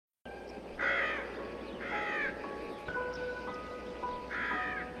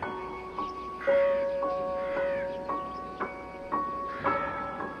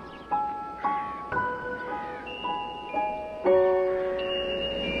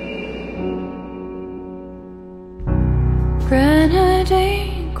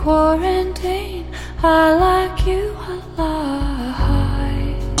Grenadine, quarantine, I like you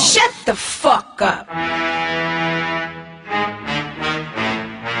alive. Shut the fuck up.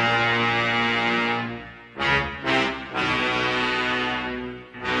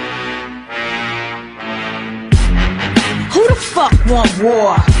 Who the fuck want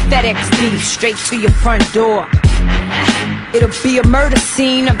war? FedEx beef straight to your front door. It'll be a murder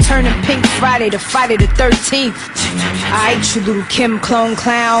scene. I'm turning Pink Friday to Friday the 13th. I ain't you little Kim clone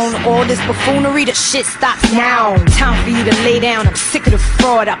clown. All this buffoonery, the shit stops now. Time for you to lay down. I'm sick of the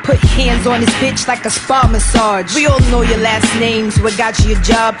fraud. I put hands on this bitch like a spa massage. We all know your last names. What got you your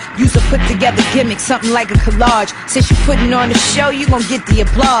job? Use a put together gimmick, something like a collage. Since you putting on the show, you gon' get the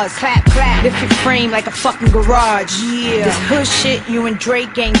applause. Clap, clap, lift your frame like a fucking garage. Yeah, this hood shit you and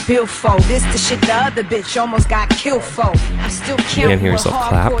Drake ain't built for. This the shit the other bitch almost got killed for. I'm still counting hear what yourself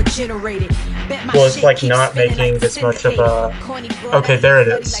clap? hardcore generated. Well, it's like not making this much of a... Okay, there it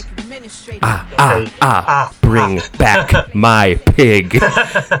is. Bring back my pig. You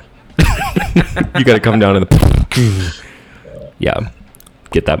gotta come down to the... Yeah.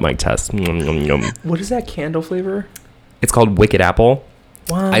 Get that mic test. What is that candle flavor? It's called Wicked Apple.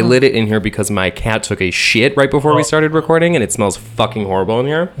 Wow. I lit it in here because my cat took a shit right before we started recording, and it smells fucking horrible in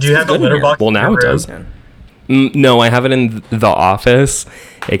here. Do you have the litter box? Well, now it does. No, I have it in the office,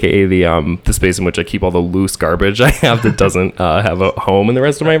 aka the space in which I keep all the loose garbage I have that doesn't have a home in the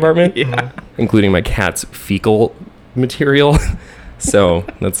rest of my apartment, including my cat's fecal material. So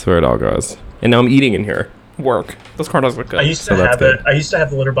that's where it all goes. And now I'm eating in here. Work. Those corners look good. I used to have it. I used to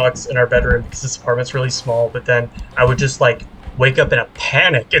have the litter box in our bedroom because this apartment's really small. But then I would just like wake up in a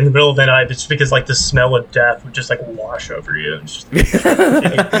panic in the middle of the night just because like the smell of death would just like wash over you. And just,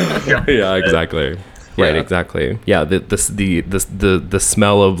 yeah, exactly. Right, exactly. Yeah, the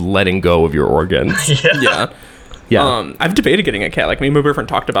smell of letting go of your organs. Yeah. I've debated getting a cat. Like me and my boyfriend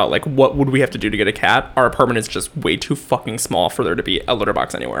talked about like what would we have to do to get a cat. Our apartment is just way too fucking small for there to be a litter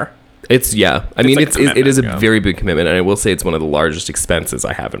box anywhere. It is a commitment, very big commitment, and I will say it's one of the largest expenses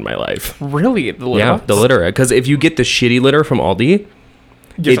I have in my life. Really? The litter box? The litter. Because if you get the shitty litter from Aldi,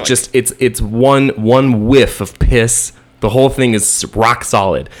 it's one whiff of piss. The whole thing is rock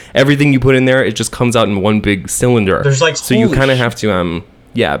solid. Everything you put in there, it just comes out in one big cylinder. There's like so you kind of have to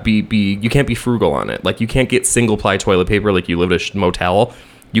you can't be frugal on it. Like you can't get single ply toilet paper like you live at a motel.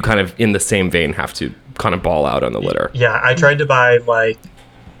 You kind of in the same vein have to kind of ball out on the litter. Yeah, I tried to buy like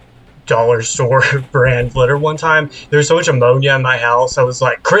dollar store brand litter one time. There's so much ammonia in my house. I was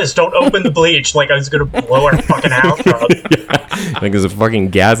like, Chris, don't open the bleach. Like I was gonna blow our fucking house up. Like there's a fucking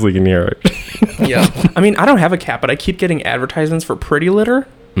gas leak in here. Yeah. I mean, I don't have a cat, but I keep getting advertisements for Pretty Litter.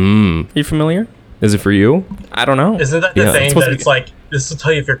 Are you familiar? Is it for you? I don't know. Isn't that the thing that it's like, this will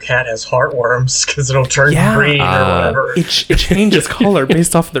tell you if your cat has heartworms because it'll turn green or whatever. It changes color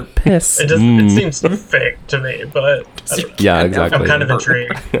based off their piss. It seems fake to me, but yeah, exactly. I'm kind of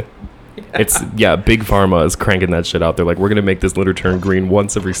intrigued. Big Pharma is cranking that shit out. They're like, we're gonna make this litter turn green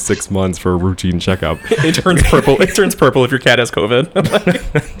once every 6 months for a routine checkup. It turns purple. It turns purple if your cat has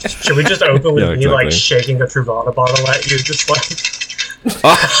COVID. Should we just open with me like shaking the Truvada bottle at you, just like?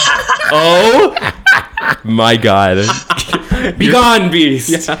 Oh my God! Be gone, beast!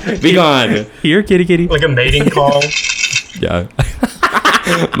 Yeah. Be gone! Here, kitty. Like a mating call. Yeah.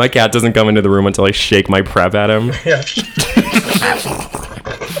 My cat doesn't come into the room until I shake my prep at him. Yeah.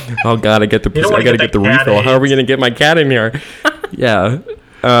 Oh God, I gotta get the refill. How are we gonna get my cat in here? Yeah.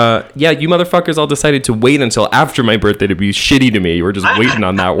 You motherfuckers all decided to wait until after my birthday to be shitty to me. You were just waiting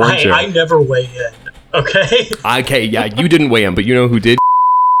on that, weren't you? I never weigh in, okay? Okay, yeah, you didn't weigh in, but you know who did?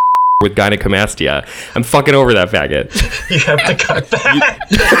 With gynecomastia. I'm fucking over that faggot. You have to cut that.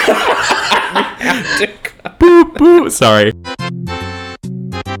 Boop, boop. Sorry.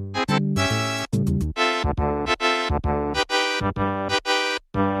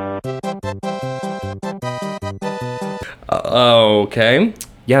 Okay.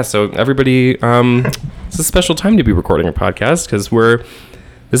 Yeah, so everybody, it's a special time to be recording a podcast because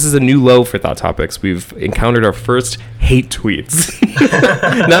this is a new low for Thought Topics. We've encountered our first hate tweets.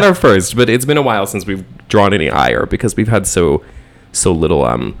 Not our first, but it's been a while since we've drawn any ire because we've had so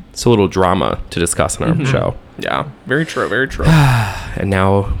little drama to discuss in our show. Yeah, very true, very true. And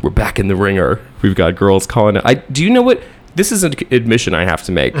now we're back in the ringer. We've got girls calling it. Do you know what? This is an admission I have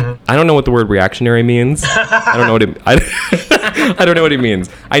to make. I don't know what the word reactionary means. I don't know what I don't know what it means.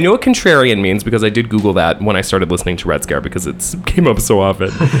 I know what contrarian means because I did Google that when I started listening to Red Scare because it came up so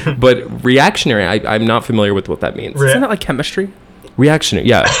often. But reactionary, I'm not familiar with what that means. Isn't that like chemistry? Reactionary,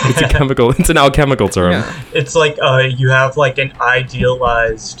 yeah. It's a chemical. It's an alchemical term. Yeah. It's like you have like an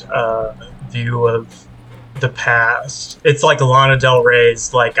idealized view of the past. It's like Lana Del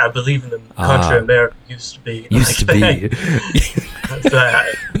Rey's, like, I believe in the country America used to be. Used to be. That's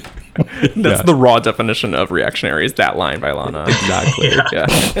that. That's the raw definition of reactionary, is that line by Lana. Exactly. Yeah.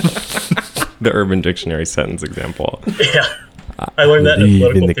 The Urban Dictionary sentence example. Yeah. I learned that in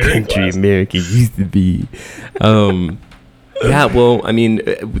political in the theory country class. America used to be. Yeah, well, I mean,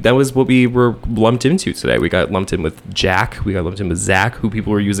 that was what we were lumped into today. We got lumped in with Jack. We got lumped in with Zach, who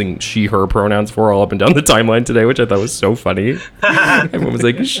people were using she, her pronouns for all up and down the timeline today, which I thought was so funny. Everyone was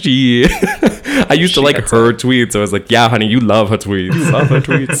like, she. I used to like her tweets. I was like, yeah, honey, you love her tweets. Love her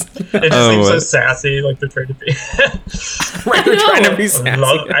tweets. It just seems so sassy, like they're trying to be. Right, they're trying to be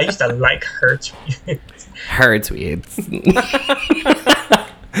sassy. I used to like her tweets. Her tweets.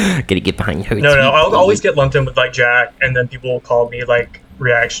 Gotta get behind her. No, I'll always get lumped in with like Jack, and then people will call me like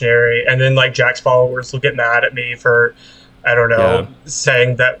reactionary, and then like Jack's followers will get mad at me for, I don't know,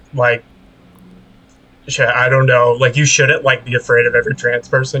 saying that like, shit, I don't know, like you shouldn't like be afraid of every trans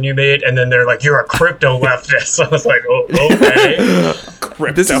person you meet, and then they're like, you're a crypto leftist. I was like, oh,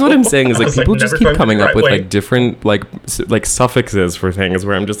 okay. This is what I'm saying is like was, like, people just never keep going coming the up right with way. like different like suffixes for things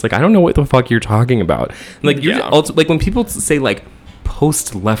where I'm just like, I don't know what the fuck you're talking about. Like you're also like when people say like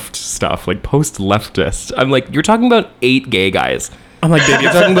post-left stuff, like post-leftist, I'm like, you're talking about 8 gay guys. I'm like, baby,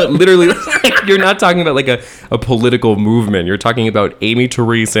 you're talking about literally, like, you're not talking about like a political movement. You're talking about Amy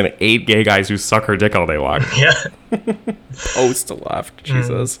Therese and 8 gay guys who suck her dick all day long. Yeah. Post left,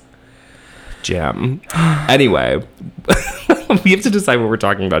 Jesus. Jam. Anyway, we have to decide what we're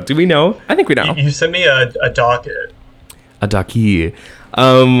talking about. Do we know? I think we know. You sent me a docket. A ducky.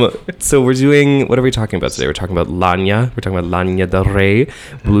 So we're doing, what are we talking about today? We're talking about Lana. We're talking about Lana Del Rey,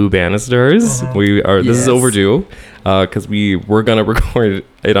 Blue Bannisters. This is overdue, because we were gonna record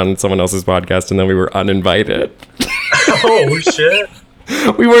it on someone else's podcast and then we were uninvited. Oh shit.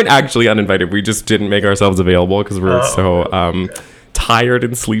 We weren't actually uninvited. We just didn't make ourselves available because we were tired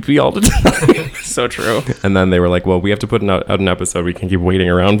and sleepy all the time. So true. And then they were like, well, we have to put out an episode. We can't keep waiting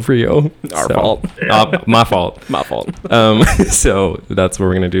around for you. Our fault. My fault. My fault. So that's what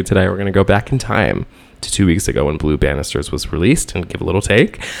we're going to do today. We're going to go back in time to 2 weeks ago when Blue Bannisters was released and give a little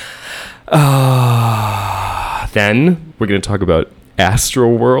take. Then we're going to talk about Astro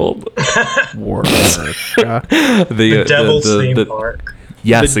World. The Devil's Theme Park.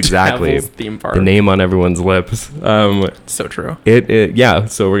 Yes, The exactly. Devil's Theme Park. The name on everyone's lips. So true. Yeah,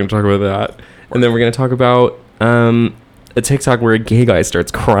 so we're going to talk about that. And then we're going to talk about a TikTok where a gay guy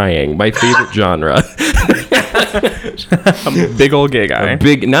starts crying. My favorite genre. A big old gay guy.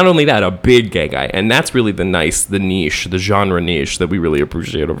 Not only that, a big gay guy. And that's really the niche, the genre niche that we really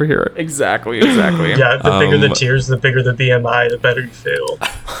appreciate over here. Exactly. Yeah, the bigger the tears, the bigger the BMI, the better you feel.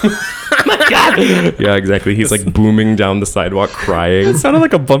 Yeah, exactly. He's like booming down the sidewalk crying. It sounded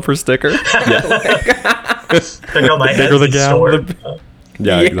like a bumper sticker. Check out my Bigger the Etsy gal, store.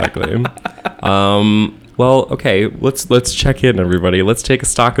 Yeah, exactly. Well, okay, let's check in, everybody. Let's take a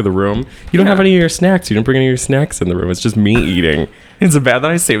stock of the room. You don't have any of your snacks. You didn't bring any of your snacks in the room. It's just me eating. Is it bad that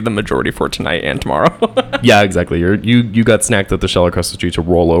I saved the majority for tonight and tomorrow? Yeah, exactly. You got snacked at the Shell across the street to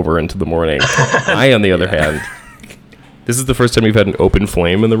roll over into the morning. I, on the other hand, this is the first time we've had an open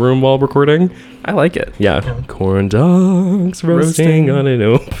flame in the room while recording. I like it. Yeah. Corn dogs roasting on an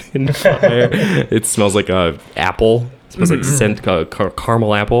open fire. It smells like a apple. It smells like scent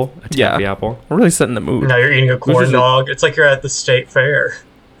caramel apple. A taffy apple. We're really setting the mood. Now you're eating a corn dog. It's like you're at the state fair.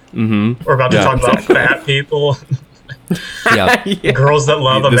 Mm-hmm. We're about to talk about fat people. Yeah. Girls that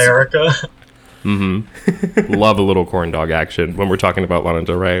love America. Love a little corn dog action when we're talking about Lana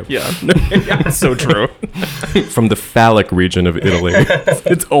Del Rey. Yeah. Yeah, so true. From the phallic region of Italy.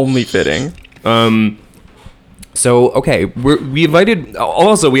 It's only fitting. So, okay, we invited,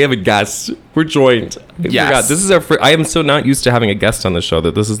 also we have a guest. We're joined. Yes. I forgot. This is our first, I am so not used to having a guest on the show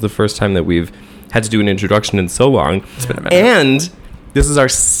that this is the first time that we've had to do an introduction in so long. It's been a minute. And this is our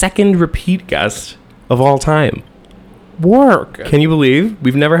second repeat guest of all time. Work. Can you believe?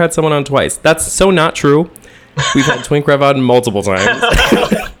 We've never had someone on twice. That's so not true. We've had Twink Rev on multiple times.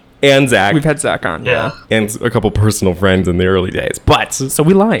 And Zach. We've had Zach on. Yeah. And a couple personal friends in the early days. But, So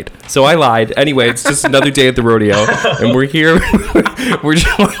we lied. so I lied. Anyway, it's just another day at the rodeo. And we're here. We're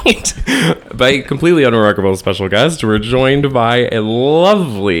joined by a completely unremarkable special guest. We're joined by a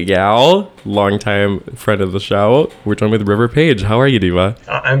lovely gal, longtime friend of the show. We're joined with River Page. How are you, Diva?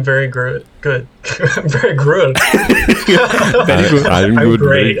 I'm very good. I'm very good. Very good. I'm good.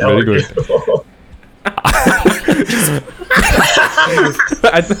 Great. Very, very good.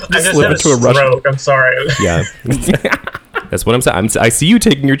 I just slip had a into a Russian. stroke. I'm sorry. Yeah. That's what I'm saying. I see you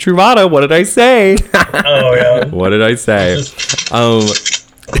taking your Truvada. What did I say? Oh yeah. What did I say?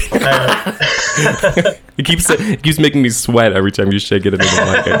 It keeps making me sweat every time you shake it into the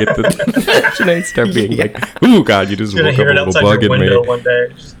mic. I get the and I start being like, "Ooh, God, you just You're woke gonna up hear a it little outside bug your in window me." one day.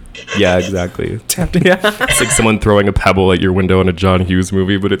 Just- Yeah, exactly. Yeah. It's like someone throwing a pebble at your window in a John Hughes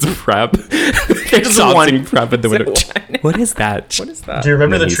movie, but it's prep. There's tossing prep at the window. What is that? What is that? Do you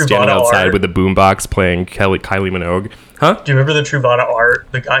remember And the then he's standing Truvada outside art? with the boombox playing Kylie Minogue. Huh? Do you remember the Truvada art?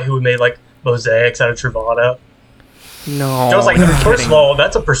 The guy who made like mosaics out of Truvada. No. I was like, you're first kidding. of all,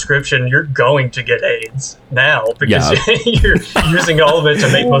 that's a prescription. You're going to get AIDS now because you're using all of it to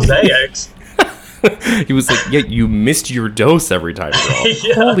make mosaics. He was like, "Yeah, you missed your dose every time, girl."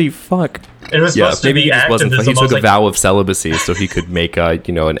 Yeah. Holy fuck. It was Yeah, supposed to maybe he be just wasn't. He activism. I took was a like, vow of celibacy so he could make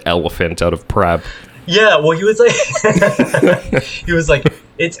an elephant out of prep. yeah, well, he was like, he was like,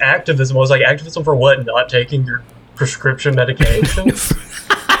 it's activism. I was like, activism for what? Not taking your prescription medication?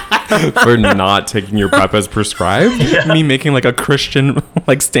 For not taking your prep as prescribed. Yeah. Me making like a Christian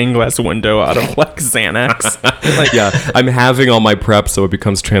like stained glass window out of like Xanax. Like, yeah, I'm having all my prep so it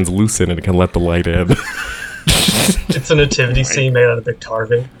becomes translucent and it can let the light in. It's a nativity scene made out of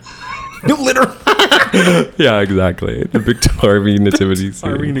Biktarving. Literally. Yeah, exactly. The Biktarvy nativity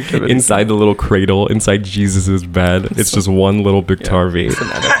scene. Biktarvy nativity Inside the little cradle, inside Jesus's bed, it's just one little Biktarvy. It's an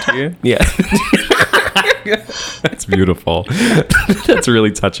NFT. Yeah. That's beautiful. That's a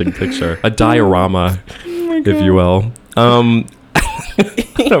really touching picture. A diorama, if you will. I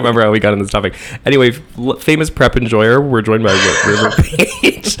don't remember how we got on this topic. Anyway, famous prep enjoyer. We're joined by River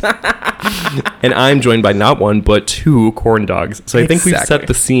Page. And I'm joined by not one, but two corn dogs. So I think we've set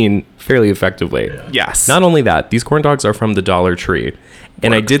the scene fairly effectively. Yes. Not only that, these corn dogs are from the Dollar Tree.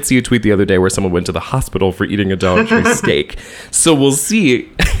 And I did see a tweet the other day where someone went to the hospital for eating a Dollar Tree steak. So we'll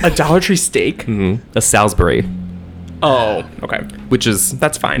see. a Dollar Tree steak. A Salisbury, Oh, okay. which is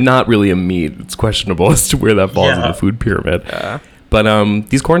That's fine. not really a meat. It's questionable as to where that falls in Yeah. the food pyramid. But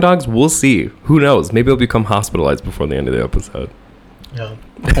these corn dogs, we'll see. Who knows? Maybe they'll become hospitalized before the end of the episode. Yeah.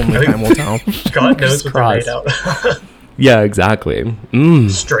 Only time will tell. God knows what they're made crossed. out. Yeah, exactly.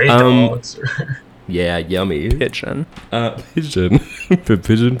 Stray dogs. Yeah, yummy. Pigeon. Pigeon. The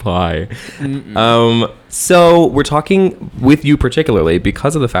pigeon pie. So we're talking with you particularly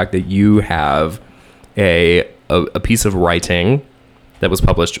because of the fact that you have a piece of writing that was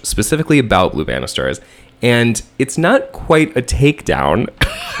published specifically about Blue Bannisters. And it's not quite a takedown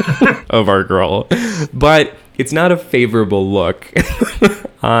of our girl, but it's not a favorable look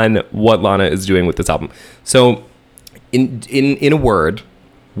on what Lana is doing with this album. So in a word,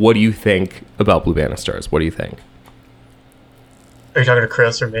 what do you think about Blue Bannisters? What do you think? Are you talking to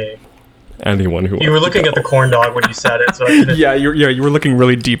Chris or me? Anyone who You were looking at the corn dog when you said it, so I couldn't. Yeah, you were looking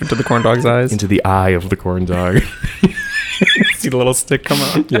really deep into the corn dog's eyes. into the eye of the corn dog. See the little stick come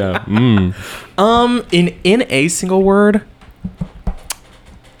out. Yeah. In a single word,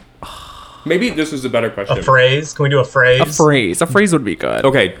 Maybe this is a better question. A phrase? Can we do a phrase? a phrase would be good.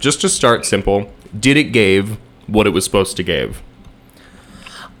 Okay, just to start simple, did it give what it was supposed to give?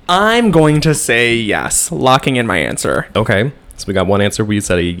 I'm going to say yes, locking in my answer. Okay, so we got one answer where you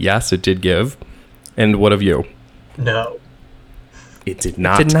said a yes, it did give. And what of you? No. It did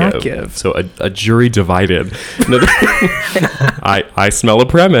not, did not give. So a jury divided. No, I smell a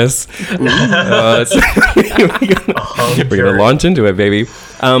premise. So we're gonna launch into it, baby.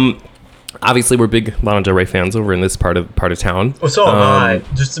 Obviously, we're big Lana Del Rey fans over in this part of town. Well, so am I.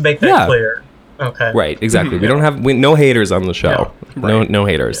 Just to make that yeah. clear. Okay. Right, exactly. We don't have no haters on the show. Yeah, No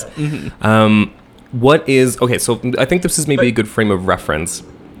haters. What is okay? So I think this is maybe a good frame of reference.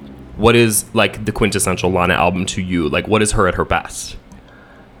 What is like the quintessential Lana album to you? Like, what is her at her best?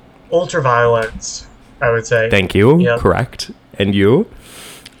 Ultraviolence, I would say. Thank you. Yeah. Correct. And you?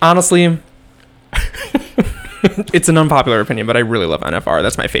 Honestly, it's an unpopular opinion, but I really love NFR.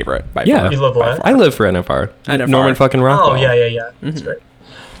 That's my favorite. By Yeah. far. You love what? I live for NFR. NFR. Norman fucking Rockwell. Oh, yeah. That's great.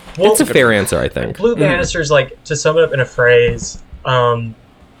 Well, It's a fair answer, I think. Blue Bannisters, like, to sum it up in a phrase,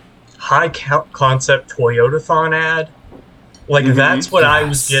 high concept Toyotathon ad. Like, that's what I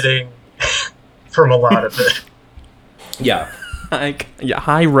was getting from a lot of it. Yeah.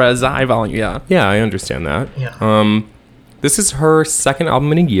 High res, high volume. Yeah. Yeah, I understand that. Yeah. This is her second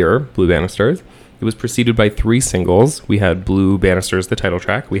album in a year, Blue Bannisters. It was preceded by 3 singles. We had Blue Bannisters, the title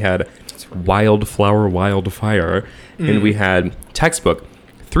track. We had Wildflower, Wildfire. And we had Textbook.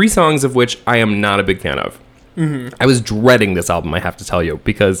 3 songs of which I am not a big fan of. I was dreading this album, I have to tell you,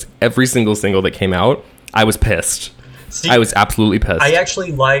 because every single single that came out, I was pissed. See, I was absolutely pissed. I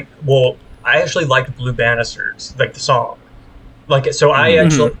actually liked Blue Bannisters, like the song. Like, so I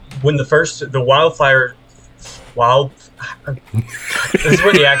actually, when the Wildfire, This is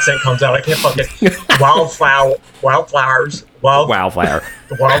where the accent comes out. I can't fucking wildflowers, Wildfire.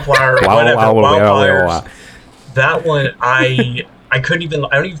 wildflowers. That one, I couldn't even.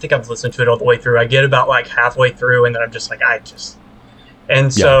 I don't even think I've listened to it all the way through. I get about like halfway through, and then I'm just like,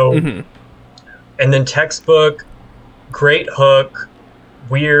 and so, and then Textbook, great hook,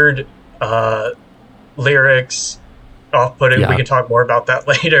 weird lyrics, off-putting. We can talk more about that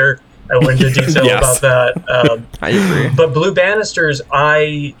later. I went into detail about that. I agree. But Blue Banisters,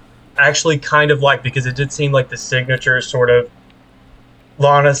 I actually kind of like, because it did seem like the signature sort of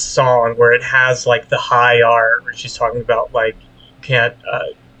Lana song where it has like the high art where she's talking about like you can't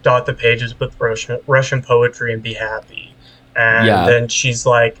dot the pages with Russian poetry and be happy. And then she's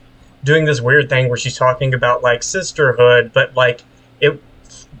like doing this weird thing where she's talking about like sisterhood, but like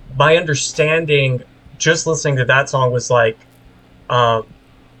my understanding just listening to that song was like, oh,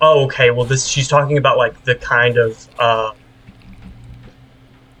 okay, well she's talking about like the kind of I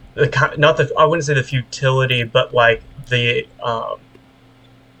wouldn't say the futility, but like the I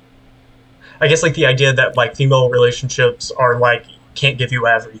guess like the idea that like female relationships are like can't give you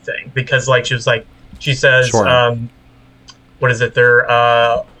everything, because like she says what is it, there's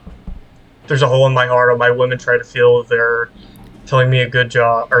a hole in my heart, or my women try to feel they're telling me a good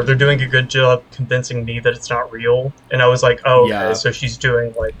job, or they're doing a good job convincing me that it's not real. And I was like, oh, okay, so she's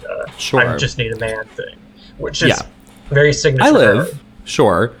doing like I just need a man thing, which is very signature. I live.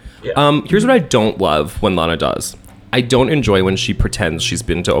 Sure. Yeah. Here's what I don't love when Lana does. I don't enjoy when she pretends she's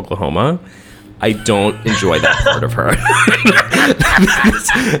been to Oklahoma. I don't enjoy that part of her.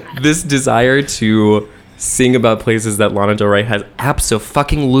 this desire to sing about places that Lana Del Rey has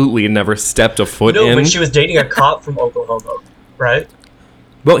abso-fucking-lutely never stepped a foot in. No, but she was dating a cop from Oklahoma, right?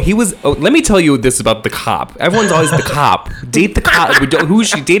 Well, he was. Oh, let me tell you this about the cop. Everyone's always the cop. Date the cop. Who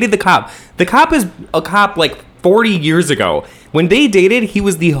she dated the cop. The cop is a cop like 40 years ago. When they dated, he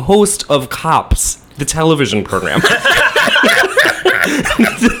was the host of Cops, the television program.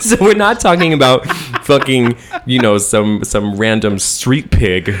 So we're not talking about fucking, some random street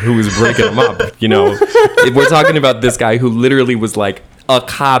pig who was breaking them up, We're talking about this guy who literally was like a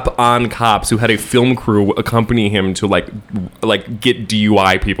cop on Cops, who had a film crew accompany him to like get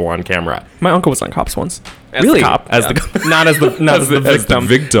DUI people on camera. My uncle was on Cops once. As really? The cop. Not as the victim.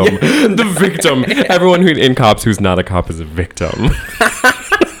 The victim. Everyone who in Cops who's not a cop is a victim.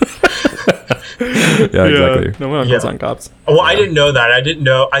 Yeah, exactly. No, my uncle's on Cops. Well, I didn't know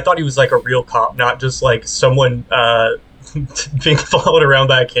that. I thought he was like a real cop, not just like someone being followed around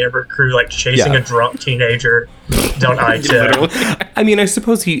by a camera crew, like chasing a drunk teenager down I-10. I mean, I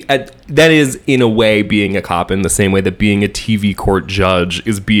suppose that is in a way being a cop, in the same way that being a TV court judge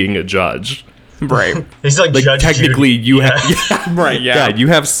is being a judge. Right. He's like Judge technically Judy. you have right, you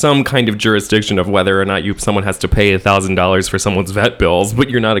have some kind of jurisdiction of whether or not someone has to pay $1,000 for someone's vet bills, but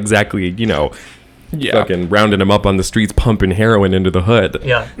you're not exactly, fucking rounding them up on the streets, pumping heroin into the hood.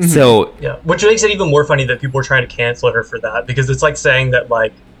 Yeah. So which makes it even more funny that people are trying to cancel her for that, because it's like saying that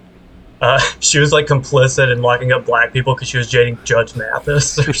like she was like complicit in locking up black people because she was dating Judge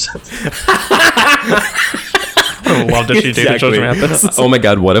Mathis or something. I love that she dated Judge Mathis. Oh my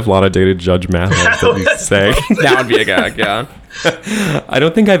god, what if Lana dated Judge Mathis? That would be a gag, yeah. I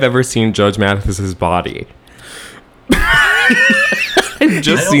don't think I've ever seen Judge Mathis's body. I've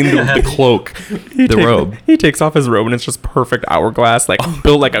just seen the cloak, the robe. He takes off his robe and it's just perfect hourglass, like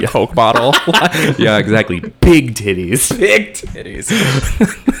built like a Coke bottle. Yeah, exactly. Big titties. Big titties.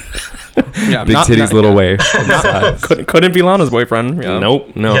 Yeah, big titties, little waist. Couldn't be Lana's boyfriend. Yeah.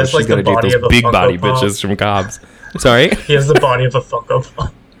 Nope. No, she's like got to date those big body bitches from Cobbs. Sorry? He has the body of a Funko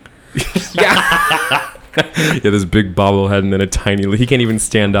Pop. Yeah. Yeah, this big bobblehead and then a tiny... He can't even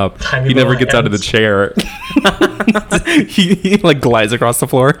stand up. He never gets out of the chair. he like glides across the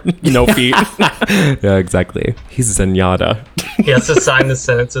floor. No feet. Yeah, exactly. He's Zenyatta. He has to sign the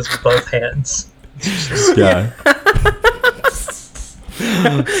sentences with both hands. Yeah.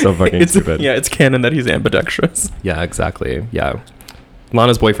 So fucking stupid. Yeah, it's canon that he's ambidextrous. Yeah, exactly. Yeah.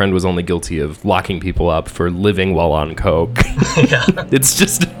 Lana's boyfriend was only guilty of locking people up for living while on coke. Yeah. It's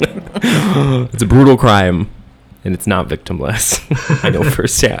just... it's a brutal crime, and it's not victimless. I know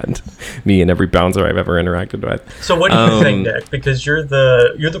firsthand. Me and every bouncer I've ever interacted with. So what do you think, Nick? Because you're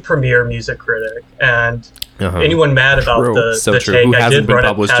the premier music critic, and anyone mad about the take, who I hasn't did been run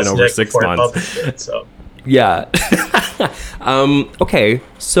published in over 6 months. It, so. Yeah. Okay,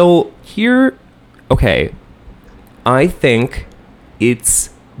 so here... Okay. I think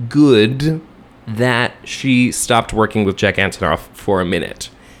it's good that she stopped working with Jack Antonoff for a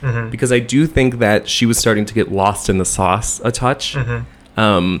minute. Mm-hmm. Because I do think that she was starting to get lost in the sauce a touch.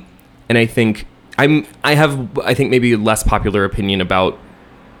 Mm-hmm. And I think I have, I think, maybe a less popular opinion about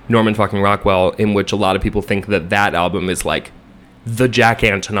Norman fucking Rockwell, in which a lot of people think that album is like the Jack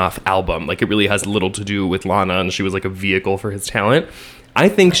Antonoff album. Like, it really has little to do with Lana, and she was like a vehicle for his talent. I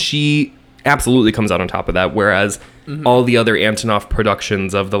think she absolutely comes out on top of that, whereas all the other Antonoff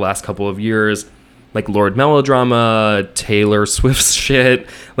productions of the last couple of years, like Lord Melodrama, Taylor Swift's shit,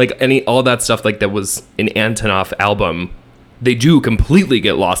 like all that stuff, like that was an Antonoff album, they do completely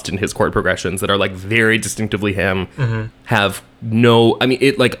get lost in his chord progressions that are like very distinctively him. Have no, I mean,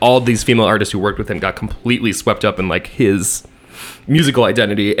 it, like, all these female artists who worked with him got completely swept up in like his musical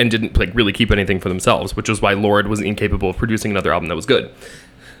identity and didn't like really keep anything for themselves, which was why Lord was incapable of producing another album that was good.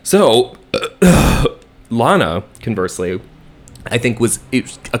 So Lana, conversely, I think was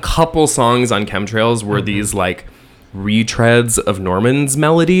a couple songs on Chemtrails were these like retreads of Norman's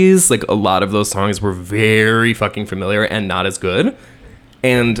melodies. Like, a lot of those songs were very fucking familiar and not as good.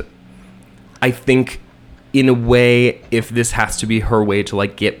 And I think, in a way, if this has to be her way to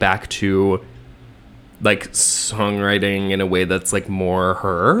like get back to like songwriting in a way that's like more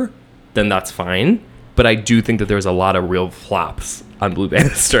her, then that's fine. But I do think that there's a lot of real flops on Blue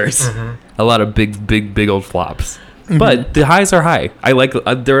Banisters. A lot of big old flops. But the highs are high. I like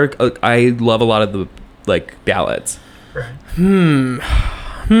I love a lot of the like ballads. Right. Do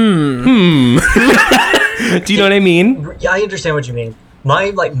you know what I mean? Yeah, I understand what you mean.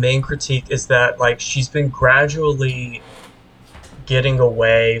 My like main critique is that like she's been gradually getting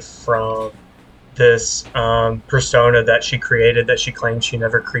away from this persona that she created, that she claims she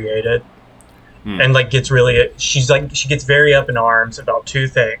never created. And like gets she gets very up in arms about two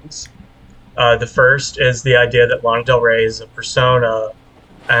things. The first is the idea that Lana Del Rey is a persona,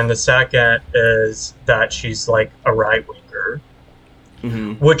 and the second is that she's like a right winger.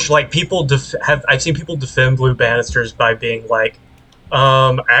 Which like people I've seen people defend Blue Banisters by being like,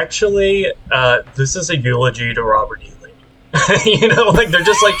 actually, this is a eulogy to Robert E. Lee. You know, like they're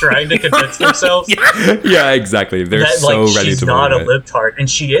just like trying to convince themselves. Yeah, exactly. They're that, so like, ready she's to not a believe it. libtard, and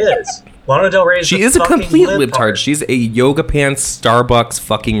she is. Lana Del Rey is She is a complete libtard. She's a yoga pants Starbucks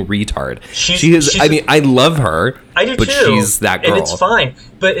fucking retard. She is. I mean, I love her. I do but too. She's that girl, and it's fine.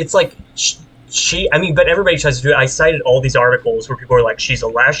 But it's like she. I mean, but everybody tries to do it. I cited all these articles where people are like, "She's a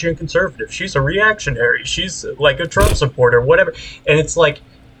Lashian conservative. She's a reactionary. She's like a Trump supporter, whatever." And it's like,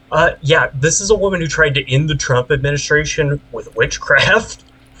 yeah, this is a woman who tried to end the Trump administration with witchcraft.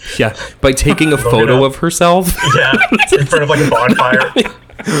 Yeah, by taking a photo of herself. Yeah, in front of like a bonfire.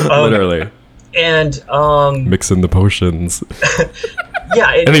 Literally. And mixing the potions.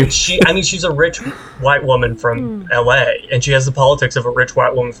 Yeah, she's a rich white woman from LA, and she has the politics of a rich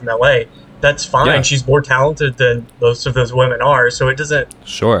white woman from LA. That's fine. Yeah. She's more talented than most of those women are, so it doesn't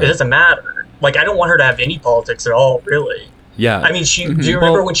matter. Like, I don't want her to have any politics at all, really. Yeah. I mean, do you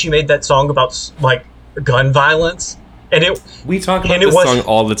remember when she made that song about like gun violence? And we talk about this song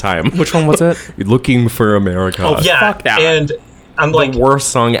all the time. Which one was it? Looking for America. Oh yeah, fuck that. And I'm like, the worst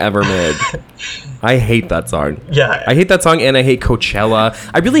song ever made. I hate that song. Yeah. I hate that song, and I hate Coachella.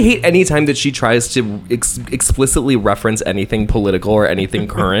 I really hate any time that she tries to explicitly reference anything political or anything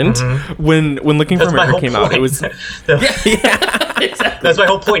current. When Looking for America came out, it was... That's my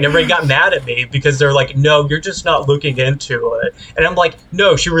whole point. Everybody got mad at me because they're like, no, you're just not looking into it. And I'm like,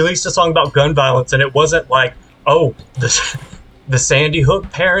 no, she released a song about gun violence, and it wasn't like, oh, the Sandy Hook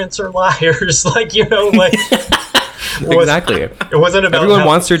parents are liars. Like, you know, like... Exactly. It wasn't about everyone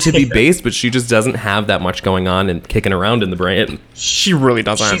wants her to be based, but she just doesn't have that much going on and kicking around in the brain. She really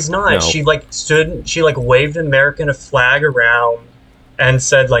doesn't. She's not. No. She like stood. She like waved an American flag around and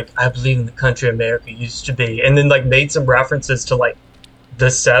said like, "I believe in the country America used to be," and then like made some references to like the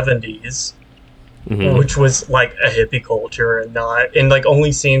 70s, which was like a hippie culture and not, and like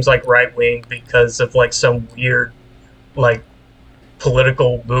only seems like right wing because of like some weird like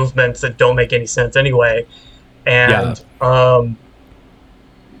political movements that don't make any sense anyway. And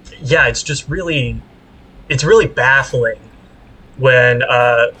it's just really, it's really baffling when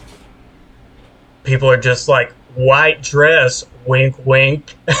people are just like, white dress, wink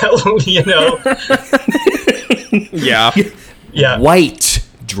wink, you know. Yeah White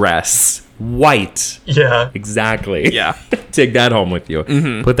dress, white. Yeah, exactly. Yeah. Take that home with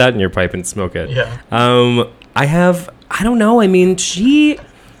you. Put that in your pipe and smoke it. Yeah. I don't know, I mean,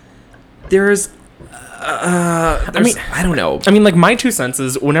 I don't know. I mean, like, my 2 cents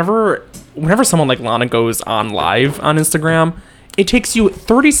is whenever someone like Lana goes on live on Instagram, it takes you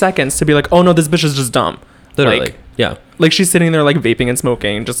 30 seconds to be like, oh no, this bitch is just dumb. Literally. Like, yeah. Like, she's sitting there like vaping and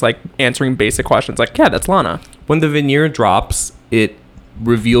smoking, just like answering basic questions. Like, yeah, that's Lana. When the veneer drops, it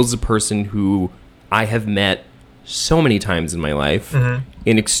reveals a person who I have met so many times in my life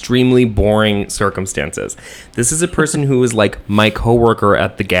in extremely boring circumstances. This is a person who is like my coworker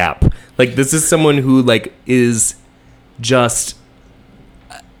at the Gap. Like, this is someone who like is just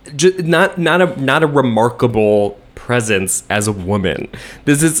not a remarkable presence as a woman.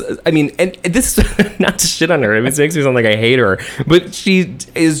 This is, I mean, and this is not to shit on her. It makes me sound like I hate her, but she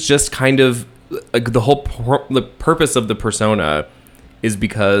is just kind of like the purpose of the persona is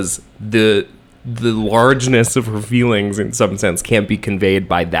because the largeness of her feelings in some sense can't be conveyed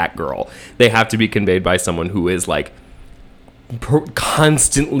by that girl. They have to be conveyed by someone who is like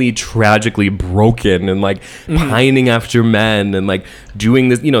constantly tragically broken and like pining after men and like doing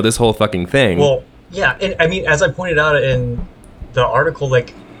this, you know, this whole fucking thing. Well, yeah, and I mean, as I pointed out in the article,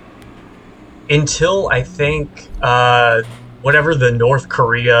 like, until I think whatever the North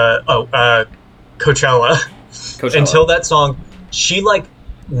Korea Coachella, until that song, she like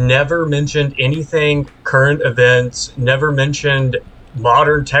never mentioned anything current events, never mentioned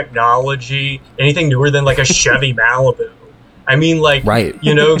modern technology, anything newer than like a Chevy Malibu. I mean, like, right,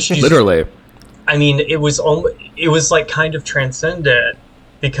 you know, she's literally. I mean, it was like kind of transcendent,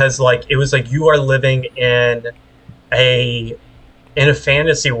 because like it was like you are living in a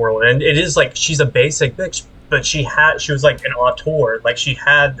fantasy world, and it is like she's a basic bitch, but she was like an auteur. Like, she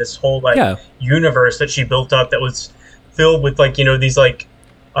had this whole like universe that she built up that was filled with like, you know, these like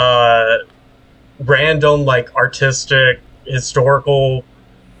random like artistic historical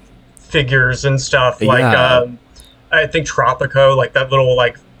figures and stuff. Like I think Tropico, like that little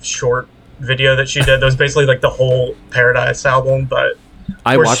like short video that she did, that was basically like the whole Paradise album. But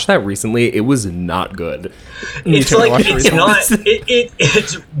I watched that recently. It was not good. It's like, it's not,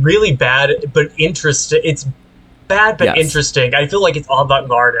 it's really bad, but interesting. It's bad, but interesting. I feel like it's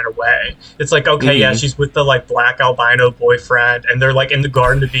avant-garde in a way. It's like, okay, yeah, she's with the like black albino boyfriend, and they're like in the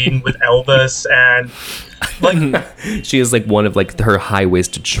Garden of Eden with Elvis, and like she is like one of like her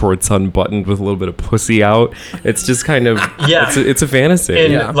high-waisted shorts unbuttoned with a little bit of pussy out. It's just kind of it's a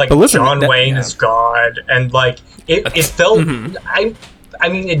fantasy. And like, John Wayne is God, and like it felt I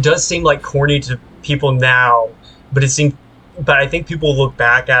mean, it does seem like corny to people now, but I think people look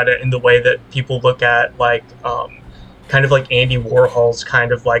back at it in the way that people look at like kind of like Andy Warhol's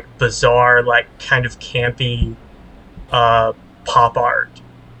kind of like bizarre, like kind of campy pop art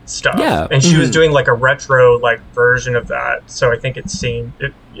stuff. Yeah. And she was doing like a retro like version of that. So I think it's a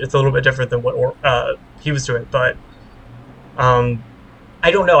little bit different than what he was doing. But I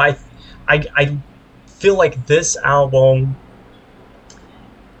don't know. I feel like this album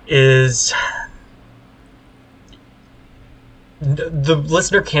is, the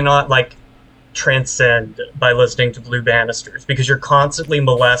listener cannot like transcend by listening to Blue Banisters, because you're constantly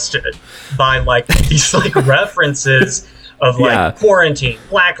molested by like these like references of like quarantine,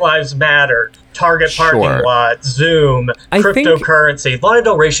 Black Lives Matter, Target parking lot, Zoom, cryptocurrency. Lana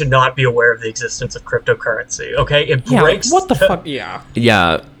Del Rey should not be aware of the existence of cryptocurrency. Okay, it breaks. What the fuck? Yeah.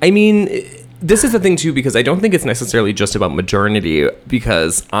 Yeah. I mean, this is the thing too, because I don't think it's necessarily just about modernity.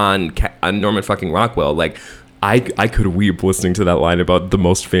 Because on Norman fucking Rockwell, like, I could weep listening to that line about the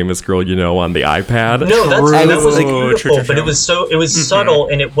most famous girl you know on the iPad. No, that was like beautiful, but it was subtle,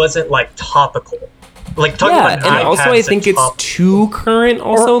 and it wasn't like topical. Like talking about and also I think it's too current.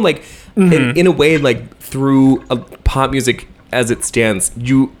 Also, like in a way, like through pop music as it stands,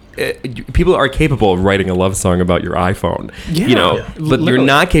 people are capable of writing a love song about your iPhone, you know, but you're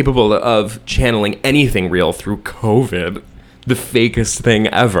not capable of channeling anything real through COVID. The fakest thing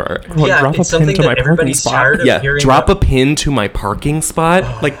ever. Drop it's a pin to my parking spot. Drop a pin to my parking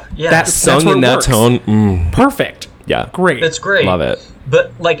spot. Like that sung in that tone. Perfect. Yeah, great. That's great. Love it.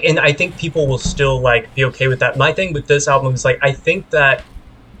 But like, and I think people will still like be okay with that. My thing with this album is like, I think that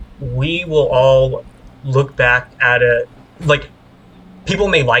we will all look back at it like, people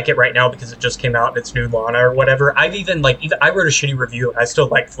may like it right now because it just came out and it's new Lana or whatever. I wrote a shitty review, and I still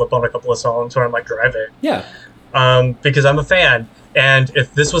like flip on a couple of songs when I'm like driving. Yeah. Because I'm a fan. And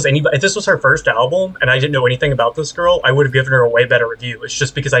if this was her first album and I didn't know anything about this girl, I would have given her a way better review. It's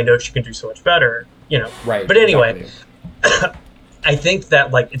just because I know she can do so much better, you know. Right. But anyway, exactly. I think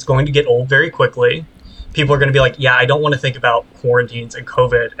that like it's going to get old very quickly. People are going to be like, yeah, I don't want to think about quarantines and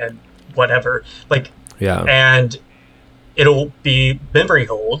COVID and whatever. Like, and it'll be memory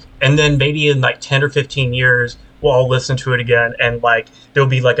hold. And then maybe in like 10 or 15 years, we'll all listen to it again. And like, there'll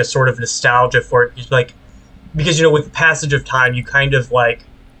be like a sort of nostalgia for it. Like, because, you know, with the passage of time, you kind of like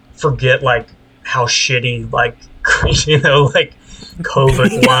forget like how shitty like, you know, like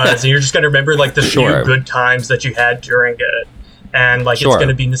COVID was. And you're just going to remember like the few good times that you had during it. And like, it's going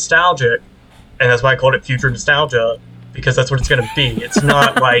to be nostalgic. And that's why I called it future nostalgia, because that's what it's going to be. It's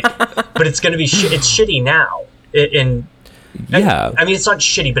not like, but it's going to be, it's shitty now. Yeah. I mean, it's not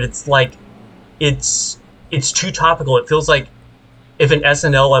shitty, but it's like, it's too topical. It feels like if an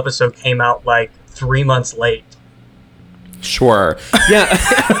SNL episode came out like 3 months late. Sure. Yeah.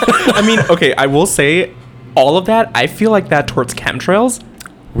 I mean, okay, I will say all of that, I feel like that towards chemtrails.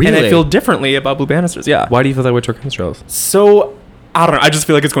 Really? And I feel differently about Blue Banisters, yeah. Why do you feel that way towards chemtrails? So, I don't know. I just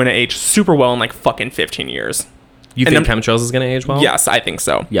feel like it's going to age super well in like fucking 15 years. You And think then- chemtrails is going to age well? Yes, I think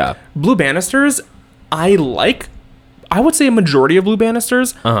so. Yeah. Blue Banisters, I would say a majority of Blue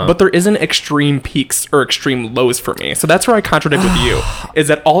Banisters, Uh-huh. but there isn't extreme peaks or extreme lows for me. So that's where I contradict with you, is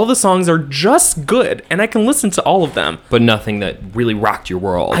that all of the songs are just good, and I can listen to all of them. But nothing that really rocked your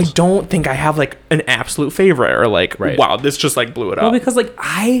world. I don't think I have like an absolute favorite or like, Right. wow, this just like blew it Well, up. because like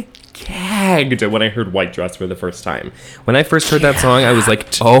I gagged when I heard White Dress for the first time. When I first heard that song, I was like,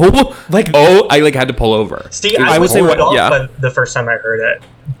 I like had to pull over. See, I would say off by the first time I heard it,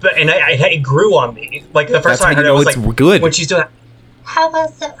 but it grew on me. Like the first time I heard it, I was like, good. When she's doing, how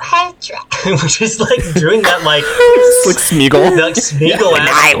was the waitress? Which is like doing that like Smeagol. like Smeagol.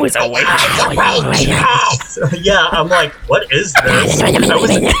 I was a waitress. Yeah, I'm like, what is this?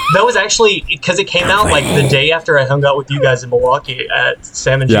 That was actually because it came out like the day after I hung out with you guys in Milwaukee at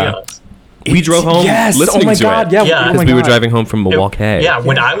Sam and Gina's. We drove home listening to it. Yeah, because we were driving home from Milwaukee.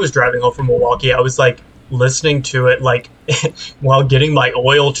 When I was driving home from Milwaukee, I was like listening to it like while getting my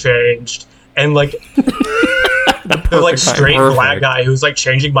oil changed, and like the like straight black guy who's like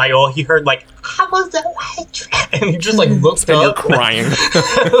changing my oil, he heard like, how was the waitress? And he just like looked up crying.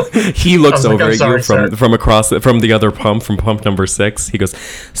 He looks like, over I'm at sorry, you sir. from across from the other pump, from pump number 6. He goes,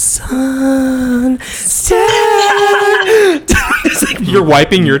 "Sun, It's like you're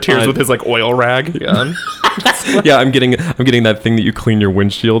wiping your tears with his like oil rag. Yeah. Yeah, I'm getting that thing that you clean your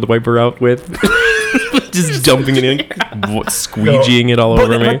windshield wiper out with. Just dumping it in, squeegeeing it all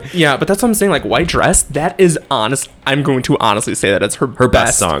over me. Yeah, but that's what I'm saying. Like White Dress, that is honest. I'm going to honestly say that it's her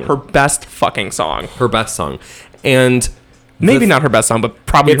best song. her best fucking song. Her best song. And Maybe not her best song, but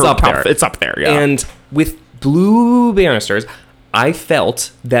probably it's her up top. there. It's up there. Yeah. And with Blue Banisters, I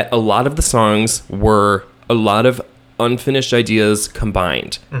felt that a lot of the songs were a lot of unfinished ideas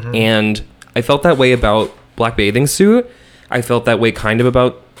combined. Mm-hmm. And I felt that way about Black Bathing Suit. I felt that way kind of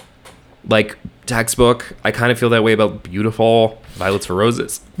about like Textbook. I kind of feel that way about Beautiful, Violets for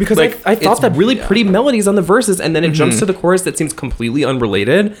Roses. Because like I thought it's that really pretty melodies on the verses, and then it jumps to the chorus that seems completely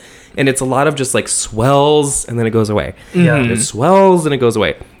unrelated, and it's a lot of just like swells, and then it goes away. Yeah. It swells and it goes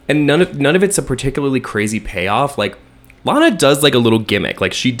away, and none of it's a particularly crazy payoff. Like Lana does like a little gimmick,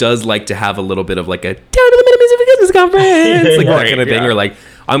 like she does like to have a little bit of like a down to the Minute Music Business Conference, like that kind of thing, or like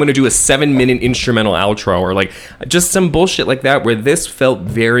I'm gonna do a 7-minute instrumental outro, or like just some bullshit like that, where this felt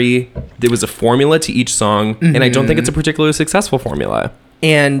there was a formula to each song, and I don't think it's a particularly successful formula.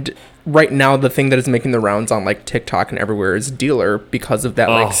 And right now, the thing that is making the rounds on like TikTok and everywhere is Dealer, because of that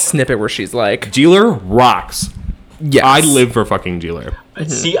like snippet where she's like, Dealer rocks. yes. I live for fucking Dealer.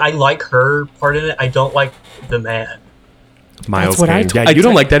 See, I like her part in it. I don't like the man. Miles what I Kane. t- Yeah, I you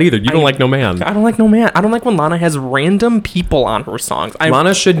don't t- like that either. You don't like No Man. I don't like No Man. I don't like when Lana has random people on her songs.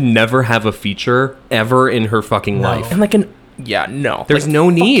 Lana should never have a feature ever in her fucking life. And like no. There's Like,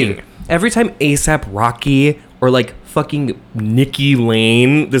 no need. fucking- Every time ASAP Rocky or like fucking Nikki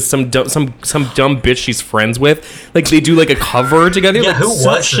Lane, there's some dumb bitch she's friends with, like they do like a cover together. Yeah, like, who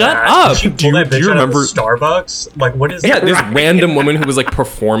was shut that? up? Did you Do pull that bitch you out of remember? Starbucks? Like, what is Yeah, that? this random woman who was like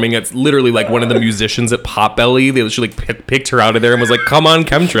performing. It's literally like one of the musicians at Potbelly. She like picked her out of there and was like, "Come on,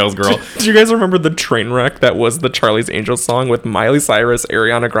 chemtrails, girl." Do you guys remember the train wreck that was the Charlie's Angels song with Miley Cyrus,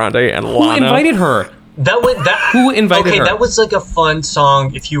 Ariana Grande, and Who Lana? invited her? Who invited her? That was like a fun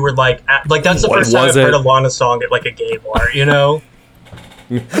song. If you were like that's the What first time was I've heard it? a Lana song at like a gay bar, you know.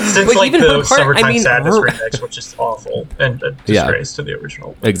 Since But like even the her part- Summertime I mean, Sadness her- remix, which is awful and a Yeah. disgrace to the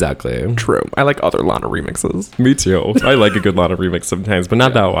original. Exactly. True. I like other Lana remixes. Me too. I like a good Lana remix sometimes, but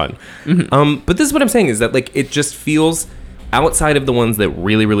not that one. But this is what I'm saying, is that like it just feels, outside of the ones that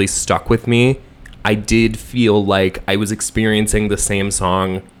really, really stuck with me, I did feel like I was experiencing the same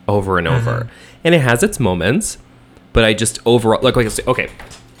song over and over. And it has its moments, but I just overall, like I say, okay,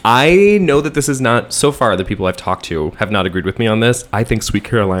 I know that this is not, so far the people I've talked to have not agreed with me on this. I think Sweet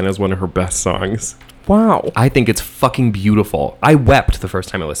Carolina is one of her best songs. Wow. I think it's fucking beautiful. I wept the first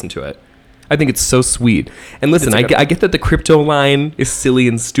time I listened to it. I think it's so sweet. And listen, I get that the crypto line is silly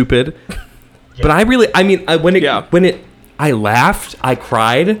and stupid, but I laughed, I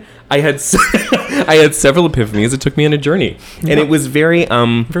cried, I had I had several epiphanies. It took me on a journey, and it was very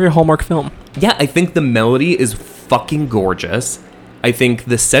Very Hallmark film. yeah. I think the melody is fucking gorgeous. I think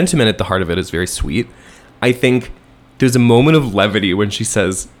the sentiment at the heart of it is very sweet. I think there's a moment of levity when she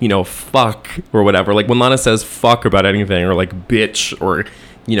says, you know, fuck or whatever. Like when Lana says fuck about anything, or like bitch, or,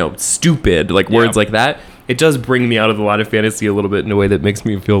 you know, stupid, like words like that. It does bring me out of the line of fantasy a little bit in a way that makes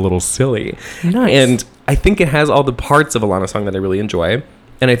me feel a little silly. Nice. And I think it has all the parts of a Lana song that I really enjoy.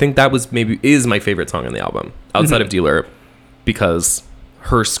 And I think that is my favorite song on the album, outside of Dealer, because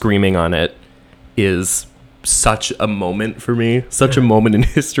her screaming on it is such a moment for me, such a moment in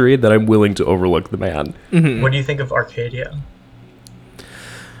history that I'm willing to overlook the man. What do you think of Arcadia?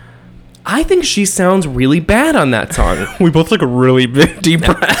 I think she sounds really bad on that song. We both took a really big deep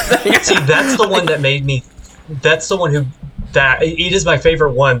breath. See, that's the one that made me. That's the one it is my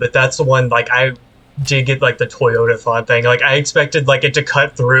favorite one, but that's the one, like, I did get, like, the Toyota thought thing. Like, I expected, like, it to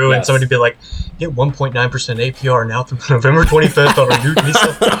cut through and somebody to be like, get 1.9% APR now through November 25th on a new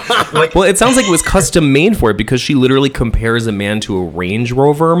diesel. Like, well, it sounds like it was custom made for it, because she literally compares a man to a Range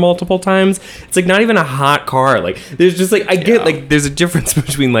Rover multiple times. It's like not even a hot car. Like, there's just like, I get like there's a difference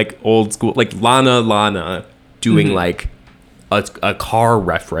between like old school, like Lana doing like a car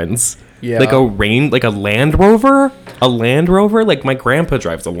reference. Yeah. Like like a Land Rover? A Land Rover? Like my grandpa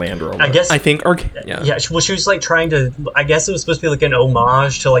drives a Land Rover. I guess I think yeah, well, she was like trying to, I guess it was supposed to be like an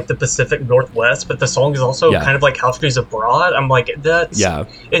homage to like the Pacific Northwest, but the song is also kind of like House Trees Abroad. I'm like, that's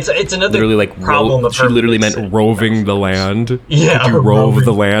it's another literally like problem of she her literally meant mixing. roving the land. Yeah, Could you rove roving.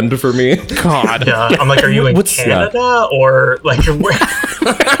 the land for me? God. Yeah, I'm like, are you in Canada or like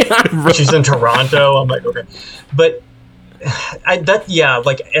where? She's in Toronto. I'm like, okay, but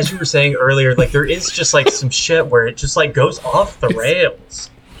like as you were saying earlier, like there is just like some shit where it just like goes off the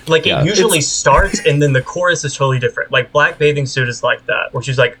rails. Like it usually starts and then the chorus is totally different. Like Black Bathing Suit is like that, where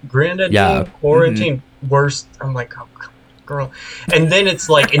she's like grenadine, quarantine, worst. I'm like, oh girl, and then it's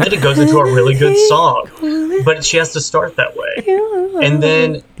like, and then it goes into a really good song, but she has to start that way. And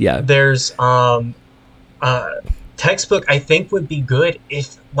then there's Textbook. I think would be good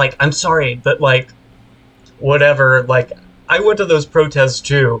if, like, I'm sorry, but like whatever, like I went to those protests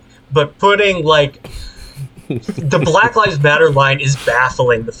too, but putting like the Black Lives Matter line is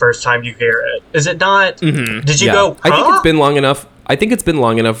baffling the first time you hear it. Is it not? Did you go, huh? I think it's been long enough. I think it's been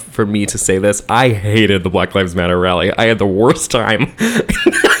long enough for me to say this. I hated the Black Lives Matter rally. I had the worst time.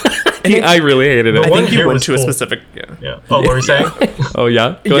 I really hated it. I think you went to a specific. Yeah. Oh, what were you saying? Oh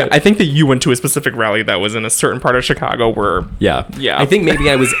yeah. Go ahead. I think that you went to a specific rally that was in a certain part of Chicago where. Yeah. I think maybe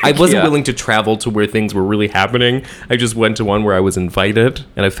I wasn't willing to travel to where things were really happening. I just went to one where I was invited,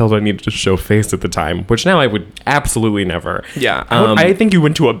 and I felt I needed to show face at the time, which now I would absolutely never. Yeah. I think you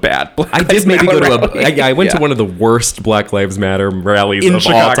went to a bad. I did maybe go to I went to one of the worst Black Lives Matter rallies in of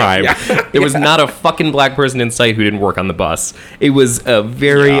Chicago. all time. Yeah. There was not a fucking black person in sight who didn't work on the bus. It was a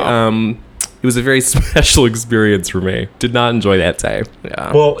very it was a very special experience for me. Did not enjoy that day.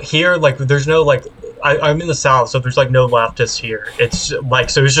 Yeah. Well, here, like, there's no, like, I'm in the South, so there's, like, no leftists here. It's, like,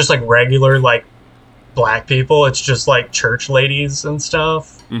 so it's just, like, regular, like, black people. It's just, like, church ladies and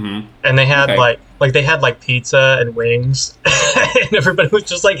stuff. Mm-hmm. And they had, they had, like, pizza and wings. And everybody was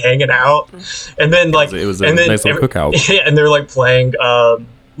just, like, hanging out. And then, like... It was a nice little cookout. Yeah, and they're, like, playing...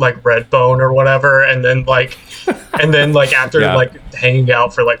 like Redbone or whatever, and then after like hanging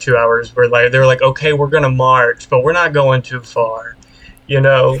out for like 2 hours, they're like, okay, we're gonna march, but we're not going too far, you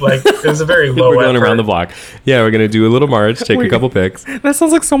know, like it was a very low we're going effort. around the block. Yeah, we're gonna do a little march, take a couple pics. That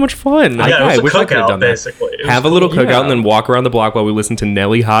sounds like so much fun. Yeah, it was a I could have cookout, done basically. that. Have a little cookout and then walk around the block while we listen to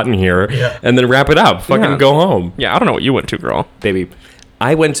Nelly Hot in Here, and then wrap it up. Fucking go home. Yeah, I don't know what you went to, girl. Baby,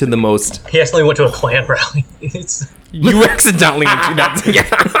 I went to the most... He accidentally went to a Klan rally. You accidentally went to that.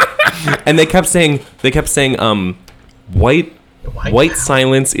 Yeah. And they kept saying, white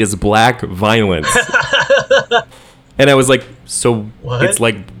silence is black violence. And I was like, so what? it's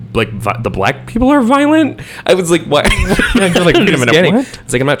like the black people are violent? I was like, what? You're like, wait a minute, what?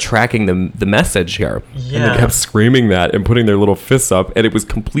 It's like, I'm not tracking the message here. Yeah. And they kept screaming that and putting their little fists up, and it was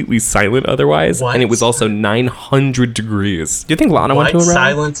completely silent otherwise. What? And it was also 900 degrees. Do you think Lana went to a White rally?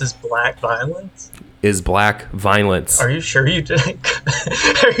 silence is black violence? Is black violence. Are you sure you didn't?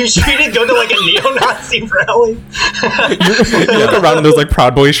 Are you sure you didn't go to like a neo-Nazi rally? You look around in those like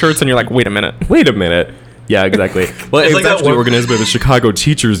Proud Boy shirts and you're like, wait a minute. Yeah, exactly. Well, it's like that actually one- organized by the Chicago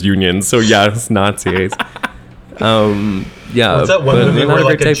Teachers Union, so yeah, it's Nazis. Yeah. What's that one but movie not where a great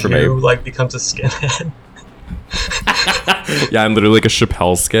like a day for me. Jew like becomes a skinhead? Yeah, I'm literally like a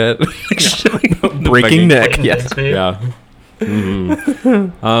Chappelle skit. Breaking Nick. Clayton Yeah. Bigsby? Yeah.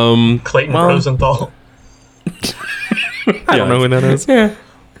 Mm-hmm. Clayton Rosenthal. I don't know who that is. Yeah.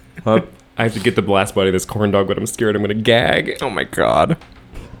 I have to get the blast body of this corn dog, but I'm scared I'm gonna gag. Oh my god.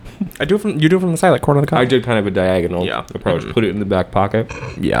 You do it from the side, like corn on the cob. I did kind of a diagonal Yeah. approach. Put it in the back pocket.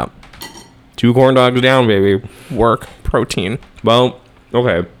 Yeah. 2 corn dogs down, baby. Work, protein. Well,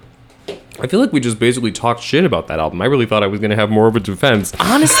 okay. I feel like we just basically talked shit about that album. I really thought I was going to have more of a defense.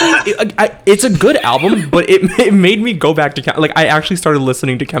 Honestly, it's a good album, but it made me go back to like I actually started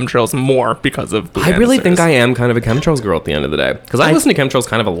listening to Chemtrails more because of Blue I really Banisters. think I am kind of a Chemtrails girl at the end of the day. Because I listen to Chemtrails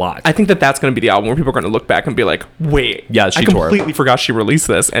kind of a lot. I think that's going to be the album where people are going to look back and be like, wait, Yeah, she I tore. completely forgot she released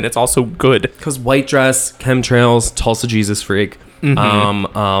this, and it's also good. Because White Dress, Chemtrails, Tulsa Jesus Freak.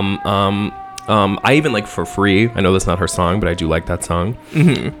 I even like For Free. I know that's not her song, but I do like that song.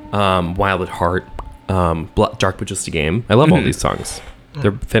 Wild at Heart, Dark But Just a Game. I love all these songs.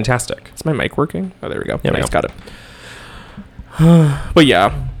 They're fantastic. Is my mic working? Oh, there we go. Yeah, Nice, we got it. But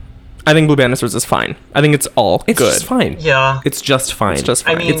yeah, I think Blue Banisters is fine. I think it's all It's good. just fine. Yeah. It's just fine. It's just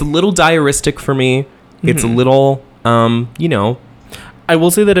fine. I mean- It's a little diaristic for me. It's a little, you know. I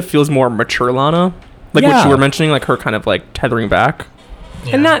will say that it feels more mature Lana. Like what Yeah. you were mentioning, like her kind of like tethering back.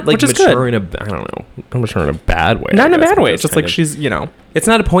 And not like Which is mature good. in a, I don't know, not mature in a bad way. Not I in a guess. bad way. I'm It's just kind like of- she's, you know. It's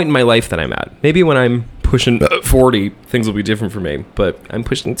not a point in my life that I'm at. Maybe when I'm pushing 40, things will be different for me. But I'm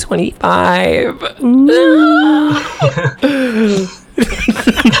pushing 25.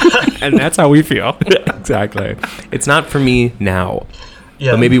 And that's how we feel. Exactly. It's not for me now.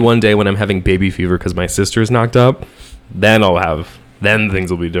 Yeah. But maybe one day when I'm having baby fever because my sister's knocked up, then then things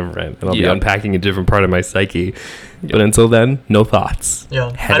will be different. And I'll be Yeah. unpacking a different part of my psyche. But until then, no thoughts.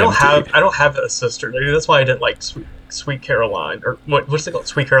 Yeah. Head I empty. don't have a sister. Maybe that's why I didn't like Sweet Caroline, or what's it called?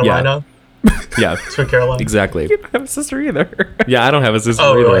 Sweet Carolina. Yeah, Sweet Caroline. exactly. I don't have a sister either. Yeah, I don't have a sister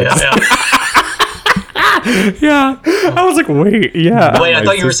Oh, either. really? Yeah. Yeah. I was like, wait, yeah. Wait, I My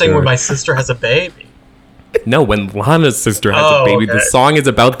thought you were saying sister. where my sister has a baby. No, when Lana's sister has Oh, a baby, okay. the song is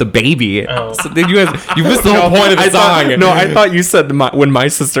about the baby. Oh. So then you missed the whole point of the song. I thought you said when my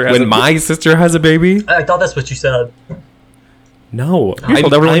sister has When my sister has a baby? I thought that's what you said. No. I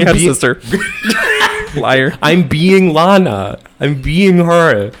told everyone you had a being- sister. Liar. I'm being Lana. I'm being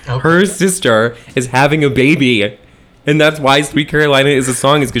her. Her sister is having a baby. And that's why Sweet Carolina is a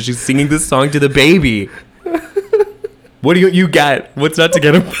song, is because she's singing this song to the baby. What do you get? What's not to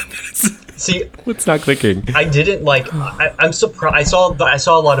get about this? See, What's not clicking? I didn't like. I'm surprised. I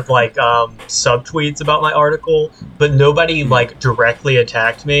saw a lot of like subtweets about my article, but nobody like directly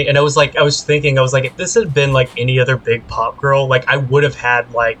attacked me. And I was thinking, if this had been like any other big pop girl, like I would have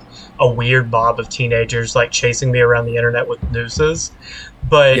had like a weird mob of teenagers like chasing me around the internet with nooses.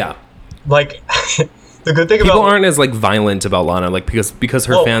 But Yeah. like, the good thing People about aren't as like violent about Lana, like because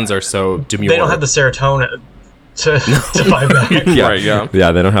her Well, fans are so demure. they don't have the serotonin to fight back. yeah, Right, yeah.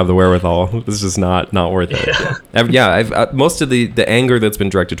 yeah, they don't have the wherewithal. It's just not worth it. I've most of the anger that's been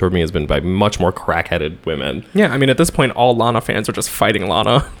directed toward me has been by much more crack-headed women. Yeah, I mean, at this point, all Lana fans are just fighting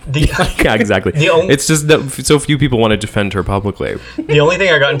Lana. Yeah, exactly. The only- It's just that so few people want to defend her publicly. The only thing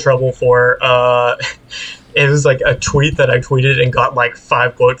I got in trouble for, it was like a tweet that I tweeted and got like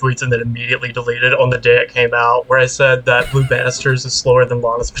 5 quote tweets and then immediately deleted on the day it came out, where I said that Blue Banisters is slower than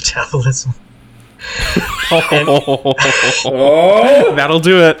Lana's metabolism. That'll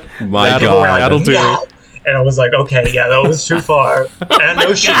do it. My That'll- God. That'll do Yeah. it. And I was like, okay, yeah, that was too far. And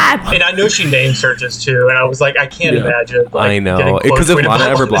I know she name searches too. And I was like, I can't imagine. Like, I getting know, quote because if tweeted Lana about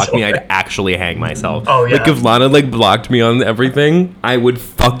ever this blocked me, whole I'd thing. actually hang myself. Oh, yeah. Like if Lana like blocked me on everything, I would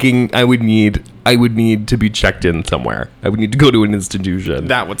need to be checked in somewhere. I would need to go to an institution.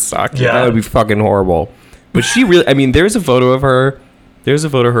 That would suck. Yeah. That would be fucking horrible. But she really, I mean, there's a photo of her. There's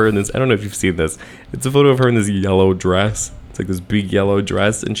a photo of her in this. I don't know if you've seen this. It's a photo of her in this yellow dress. It's like this big yellow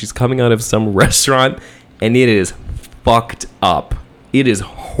dress, and she's coming out of some restaurant, and it is fucked up. It is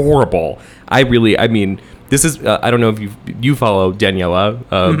horrible. I mean, this is. I don't know if you follow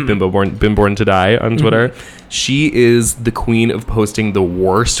Daniela, Bim Born to Die on Twitter. She is the queen of posting the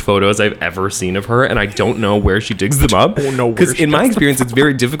worst photos I've ever seen of her, and I don't know where she digs them up. Don't know where Because she in my does experience, it's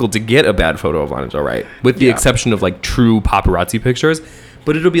very difficult to get a bad photo of Lana Del Rey, with the exception of like true paparazzi pictures.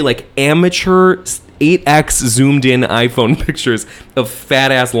 But it'll be like amateur 8x zoomed in iPhone pictures of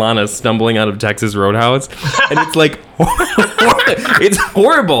fat ass Lana stumbling out of Texas Roadhouse, and it's like it's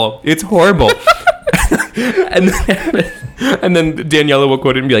horrible. It's horrible. and then Daniela will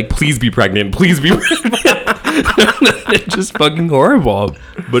quote it and be like, "Please be pregnant. Please be pregnant." It's just fucking horrible.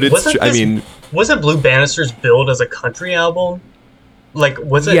 But it's. Wasn't Blue Banisters billed as a country album? Like,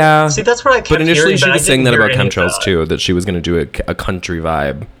 was it? Yeah. See, that's what I kept But initially, hearing, she but was I saying didn't that about hear any of chemtrails that. too. That she was going to do a country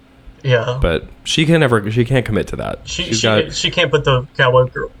vibe. Yeah. But she can't commit to that. She can't put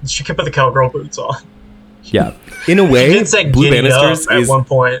the cowgirl boots on. Yeah. In a She way, did say Blue giddy up Banisters at is one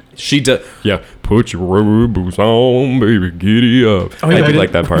point. she does. Yeah. Put your rubber boots on, baby, giddy up. Oh, yeah, I we do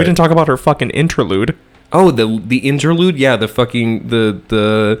like that part. We didn't talk about her fucking interlude. Oh, the interlude. Yeah, the fucking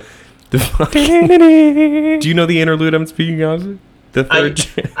the Do you know the interlude I'm speaking of? The third.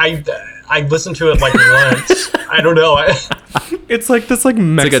 I listened to it like once. I don't know. It's like this like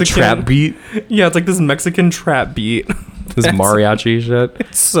Mexican It's like a trap beat. Yeah, it's like this Mexican trap beat. This mariachi shit.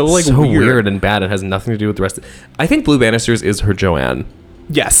 It's so like so weird. weird and bad. It has nothing to do with the rest. I think Blue Bannisters is her Joanne.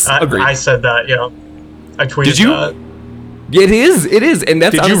 Yes, I agreed. said that. Yeah, I tweeted Did you? that. It is, and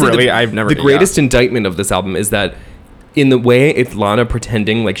that's Did you honestly really? the, I've never- the greatest indictment of this album is that in the way it's Lana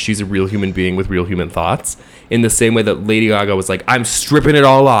pretending like she's a real human being with real human thoughts, in the same way that Lady Gaga was like, I'm stripping it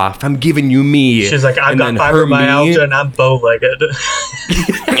all off, I'm giving you me. She's like, I've And then got her fibromyalgia and I'm bow-legged.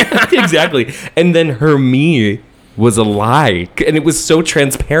 Exactly. And then her me was a lie, and it was so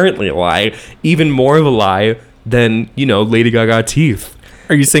transparently a lie, even more of a lie than, you know, Lady Gaga teeth.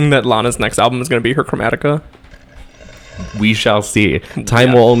 Are you saying that Lana's next album is going to be her Chromatica? We shall see.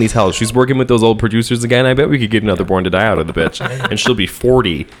 Time will only tell. She's working with those old producers again. I bet we could get another Born to Die out of the bitch, and she'll be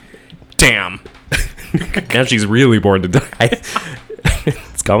 40. Damn. Now she's really born to die.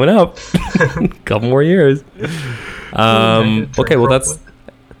 It's coming up. Couple more years. Okay, well that's.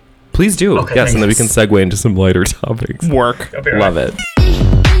 Please do. Okay, Yes, and then we can thanks. segue into some lighter topics. Work. I'll be right Love back. it.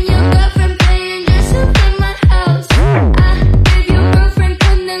 And your girlfriend playing dress up in my house. I gave your girlfriend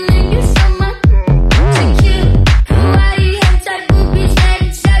cunnilingus on my so cute. Kawaii head type boobies that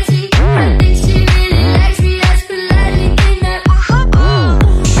it's sexy. I think she really likes me. That's politely in that.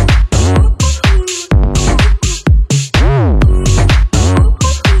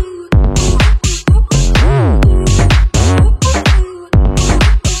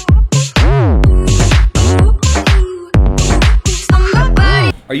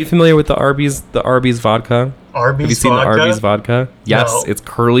 Are you familiar with the Arby's vodka? Arby's Have you seen vodka? the Arby's vodka? Yes, No. it's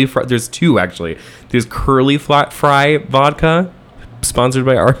curly fry. There's two actually. There's curly flat fry vodka, sponsored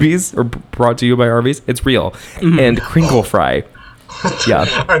by Arby's or brought to you by Arby's. It's real. And crinkle fry.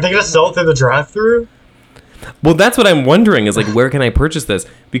 Yeah. Are they gonna sell it through the drive-through? Well, that's what I'm wondering is like, where can I purchase this?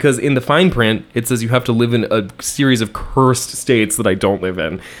 Because in the fine print, it says you have to live in a series of cursed states that I don't live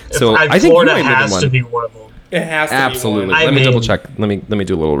in. So I think you Florida might live in has to one. be one of them. It has to Absolutely. be one. I Let me mean- double check. Let me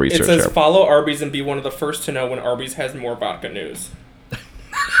do a little It research says here. follow Arby's and be one of the first to know when Arby's has more vodka news.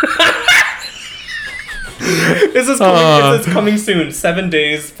 This is coming soon. 7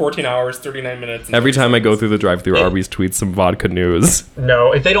 days, 14 hours, 39 minutes. and Every time I go 36. through the drive-through, Arby's tweets some vodka news.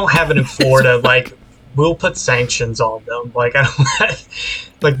 No, if they don't have it in Florida, like we'll put sanctions on them. Like I don't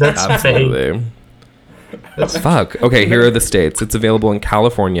like that's fake. Absolutely. Fuck. Okay, here are the states. It's available in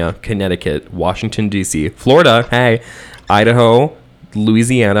California, Connecticut, Washington, D.C., Florida, hey, Idaho,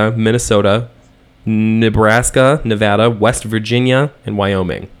 Louisiana, Minnesota, Nebraska, Nevada, West Virginia, and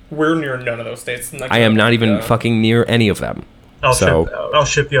Wyoming. We're near none of those states. I am not even fucking near any of them. I'll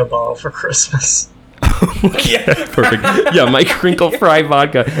ship you a bottle for Christmas. Yeah. Perfect. Yeah, my crinkle fry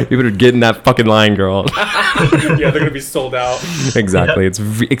vodka. You better get in that fucking line, girl. Yeah, they're gonna be sold out. Exactly.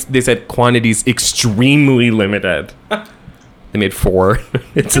 They said quantities extremely limited. They made 4.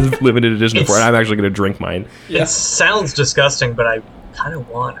 It's a limited edition of 4, and I'm actually going to drink mine. Yeah. It sounds disgusting, but I kind of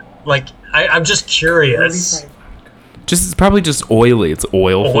want it. Like I'm just curious. It's probably just oily. It's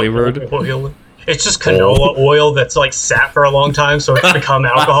oil flavored. Oil. It's just canola oil that's like sat for a long time, so it's become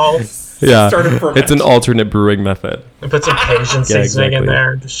alcohol. Yeah, Started fermenting. it's an alternate brewing method. I put some Cajun seasoning in exactly.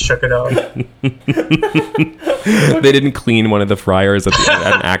 there, just shook it up. They didn't clean one of the fryers at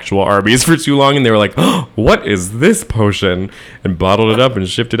an actual Arby's for too long, and they were like, oh, "What is this potion?" and bottled it up and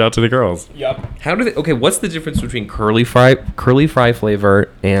shipped it out to the girls. Yep. How do they? Okay, what's the difference between curly fry flavor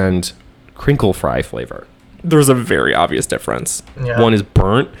and crinkle fry flavor? There's a very obvious difference. Yeah. One is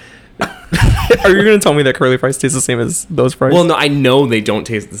burnt. Are you gonna tell me that curly fries taste the same as those fries? Well, no, I know they don't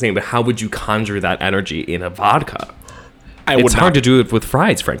taste the same, but how would you conjure that energy in a vodka? It's hard to do it with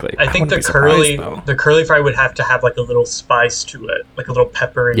fries, frankly. I think wouldn't the be surprised, though. curly fry would have to have like a little spice to it, like a little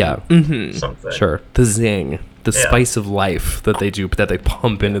peppery Yeah, something. sure. The zing, the Yeah. spice of life that they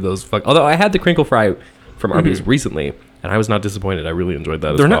pump into those. Although I had the crinkle fry from Arby's recently, and I was not disappointed. I really enjoyed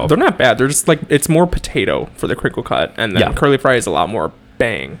that. They're as not. well. They're not bad. They're just like it's more potato for the crinkle cut, and then Yeah. curly fry is a lot more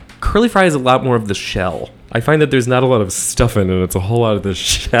bang. Curly fry is a lot more of the shell. I find that there's not a lot of stuff in it. It's a whole lot of the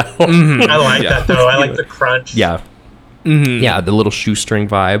shell. I like Yeah. that though. I like the crunch. Yeah. Yeah, the little shoestring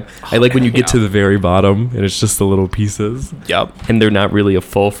vibe. I like when you get to the very bottom and it's just the little pieces. Yep. And they're not really a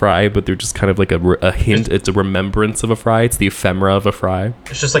full fry, but they're just kind of like a hint. It's a remembrance of a fry. It's the ephemera of a fry.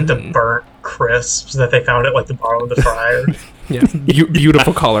 It's just like the burnt crisps that they found at like the bottom of the fryer. Yeah.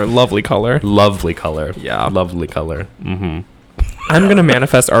 Beautiful color. Lovely color. Lovely color. Yeah. Lovely color. Mm-hmm. I'm gonna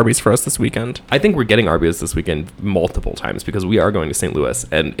manifest Arby's for us this weekend. I think we're getting Arby's this weekend multiple times because we are going to St. Louis,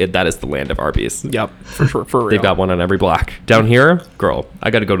 and that is the land of Arby's. Yep, for sure, for real. They've got one on every block. Down here, girl, I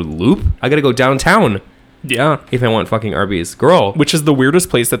got to go to the Loop. I got to go downtown Yeah. if I want fucking Arby's. Girl, Which is the weirdest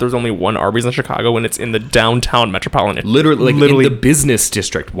place that there's only one Arby's in Chicago and it's in the downtown metropolitan. literally in the business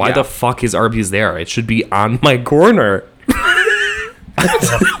district. Why Yeah. the fuck is Arby's there? It should be on my corner.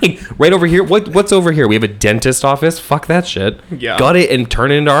 Right over here. What's over here? We have a dentist office. Fuck that shit. Yeah. Gut it and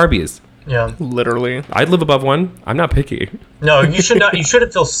turn it into Arby's. Yeah. Literally. I'd live above one. I'm not picky. No, you should not. You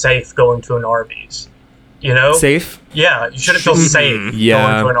shouldn't feel safe going to an Arby's. You know. Safe? Yeah, you shouldn't feel safe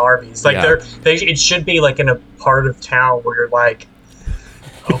Yeah. going to an Arby's. Like Yeah. it should be like in a part of town where you're like,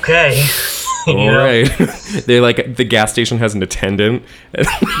 okay, you All know? right. They're like, the gas station has an attendant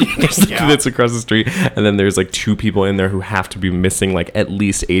that's across the street. And then there's like two people in there who have to be missing like at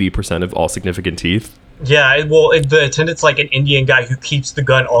least 80% of all significant teeth. Yeah, the attendant's like an Indian guy who keeps the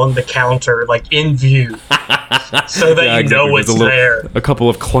gun on the counter, like in view, so that Yeah, you exactly. know There's it's there. a couple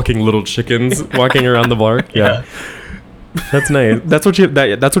of clucking little chickens walking around the bar. Yeah. Yeah. That's nice. That's what you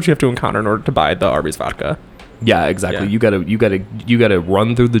have to encounter in order to buy the Arby's vodka. Yeah, exactly. Yeah. You gotta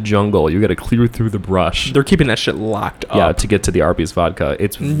run through the jungle. You gotta clear through the brush. They're keeping that shit locked up. Yeah, to get to the Arby's vodka.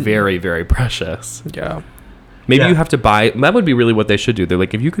 It's very, very precious. Yeah. Maybe Yeah. you have to buy. That would be really what they should do. They're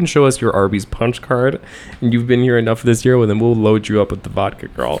like, if you can show us your Arby's punch card, and you've been here enough this year, well, then we'll load you up with the vodka,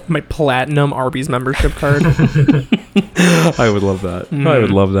 girl. My platinum Arby's membership card. I would love that. I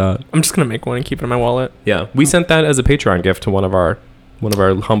would love that. I'm just gonna make one and keep it in my wallet. Yeah, we sent that as a Patreon gift to one of our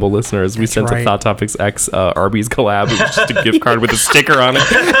humble listeners. We sent a right. Thought Topics X Arby's collab. It was just a gift card with a sticker on it.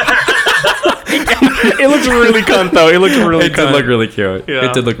 It looks really cunt though. It looks really It did look really cute. Yeah,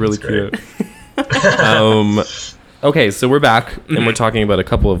 It did look really great. cute. Okay, so we're back and we're talking about a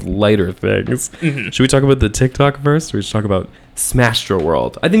couple of lighter things. Should we talk about the TikTok first, or we should talk about Smashtra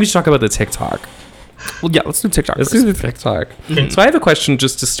World? I think we should talk about the TikTok. Well, yeah, let's do TikTok Let's first. do the TikTok. So I have a question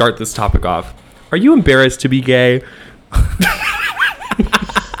just to start this topic off. Are you embarrassed to be gay?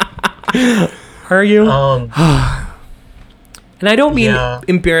 Are you? And I don't mean Yeah.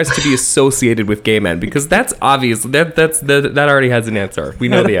 embarrassed to be associated with gay men, because that's obvious. That already has an answer. We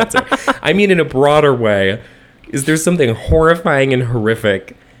know the answer. I mean, in a broader way, is there something horrifying and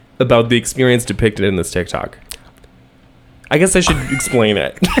horrific about the experience depicted in this TikTok? I guess I should explain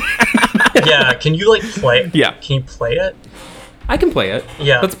it. Yeah, can you like play? Yeah. Can you play it? I can play it.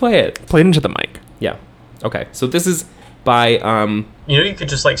 Yeah. Let's play it. Play it into the mic. Yeah. Okay. So this is by You know, you could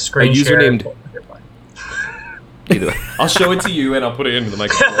just like screen A user share. named- You're fine. either. I'll show it to you and I'll put it into the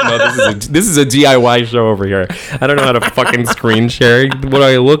microphone. No, this is a DIY show over here. I don't know how to fucking screen share. What do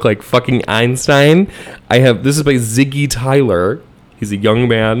I look like? Fucking Einstein? This is by Ziggy Tyler. He's a young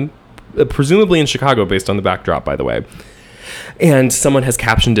man, presumably in Chicago, based on the backdrop, by the way. And someone has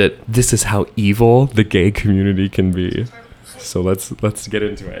captioned it, "This is how evil the gay community can be." So let's get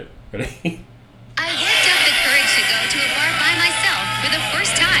into it. Ready? I worked up the courage to go to a bar by myself for the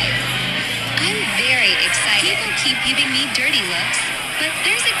first time. I'm very excited. People keep giving me dirty looks, but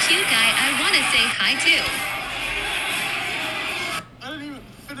there's a cute guy I want to say hi to. I didn't even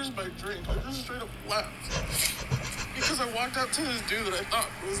finish my drink. I just straight up left. Because I walked up to this dude that I thought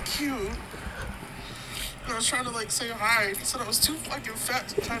was cute. And I was trying to like say hi. He said I was too fucking fat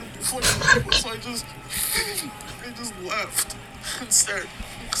to try to flirt with people, so I just left instead.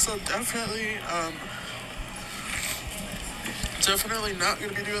 So definitely not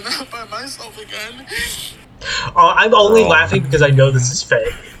gonna be doing that by myself again. I'm only laughing because I know this is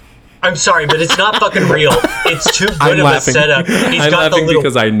fake. I'm sorry, but it's not fucking real. It's too good of a setup. He's I'm got laughing the little.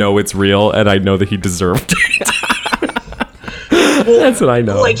 because I know it's real and I know that he deserved it. That's what I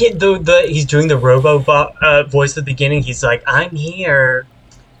know. Like he's doing the robo voice at the beginning. He's like, "I'm here.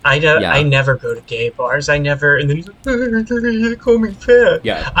 I never go to gay bars. I never." And then he's like, "You call me fat."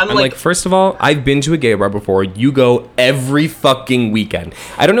 Yeah. I'm like, first of all, I've been to a gay bar before. You go every fucking weekend.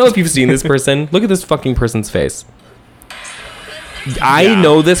 I don't know if you've seen this person. Look at this fucking person's face. I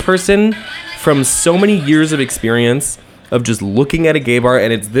know this person from so many years of experience of just looking at a gay bar,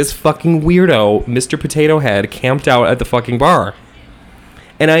 and it's this fucking weirdo, Mr. Potato Head, camped out at the fucking bar.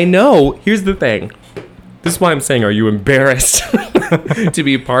 And I know, here's the thing. This is why I'm saying, are you embarrassed to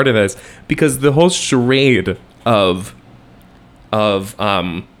be a part of this? Because the whole charade of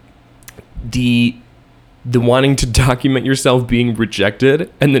the wanting to document yourself being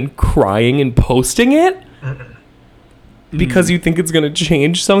rejected and then crying and posting it because you think it's going to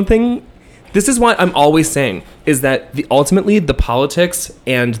change something. This is why I'm always saying is that ultimately the politics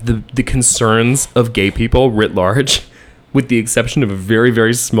and the concerns of gay people writ large, with the exception of a very,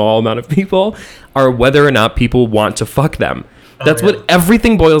 very small amount of people, are whether or not people want to fuck them. That's what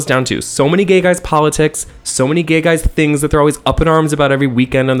everything boils down to. So many gay guys' politics, so many gay guys' things that they're always up in arms about every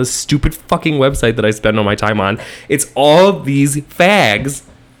weekend on the stupid fucking website that I spend all my time on. It's all these fags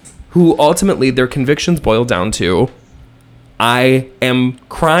who ultimately their convictions boil down to, I am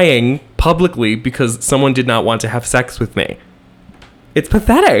crying publicly because someone did not want to have sex with me. It's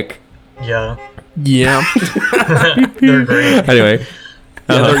pathetic. Yeah. Yeah. They're great. Anyway.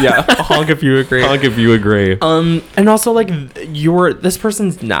 Yeah. Honk if you agree. Honk if you agree. And also, like, this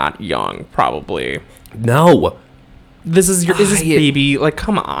person's not young, probably. No. This is this baby. Like,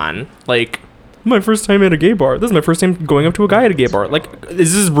 come on. Like, my first time at a gay bar. This is my first time going up to a guy at a gay bar. Like,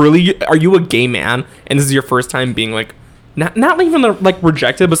 is this really? Are you a gay man? And this is your first time being like, not even like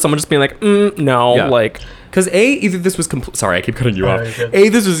rejected, but someone just being like, no, Yeah. like. Because either this was sorry, I keep cutting you Oh, off. you're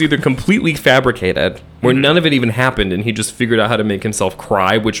good. This was either completely fabricated, where none of it even happened, and he just figured out how to make himself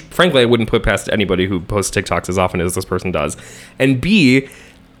cry, which frankly I wouldn't put past anybody who posts TikToks as often as this person does. And B,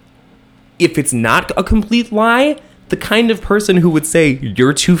 if it's not a complete lie, the kind of person who would say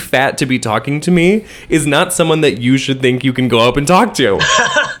you're too fat to be talking to me is not someone that you should think you can go up and talk to.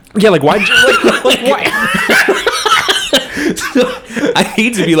 Yeah, like why? Like why? I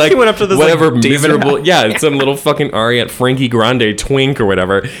hate to be like, He went up to this, whatever like, David miserable, Howe. yeah, some little fucking Ariat Frankie Grande twink or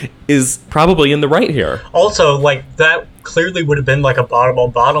whatever is probably in the right here. Also, like, that clearly would have been like a bottom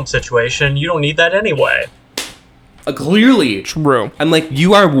on bottom situation. You don't need that anyway. Clearly. True. I'm like,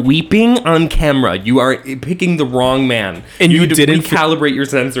 you are weeping on camera. You are picking the wrong man. And you need to didn't recalibrate your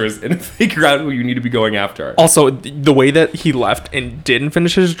sensors and figure out who you need to be going after. Also, the way that he left and didn't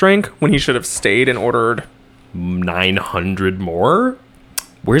finish his drink when he should have stayed and ordered. 900 more?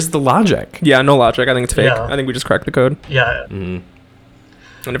 Where's the logic? Yeah, no logic. I think it's fake. Yeah. I think we just cracked the code. Yeah. And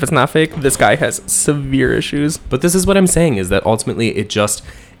if it's not fake, this guy has severe issues. But this is what I'm saying, is that ultimately it's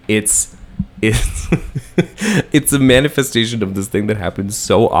it's a manifestation of this thing that happens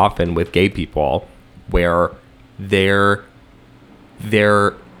so often with gay people, where their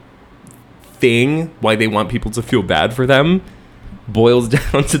thing, why they want people to feel bad for them, boils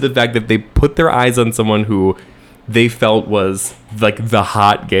down to the fact that they put their eyes on someone who they felt was like the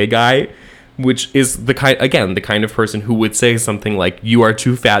hot gay guy, which is the kind of person who would say something like, you are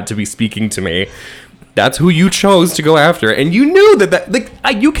too fat to be speaking to me. That's who you chose to go after. And you knew that like,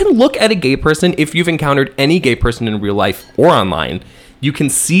 you can look at a gay person, if you've encountered any gay person in real life or online, you can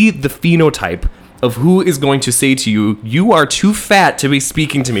see the phenotype of who is going to say to you, you are too fat to be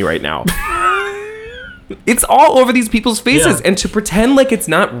speaking to me right now. It's all over these people's faces. Yeah. And to pretend like it's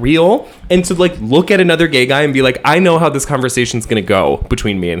not real, and to like look at another gay guy and be like, I know how this conversation's gonna go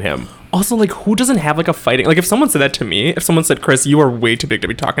between me and him. Also, like, who doesn't have like a fighting? Like, if someone said that to me, if someone said, "Chris, you are way too big to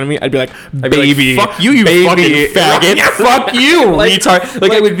be talking to me," I'd be like, "Baby, fuck you, you baby, fucking faggot! yeah. Fuck you, Like- retard!"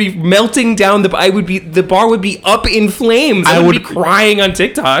 Like, I would be melting down. The bar would be up in flames. I would be crying on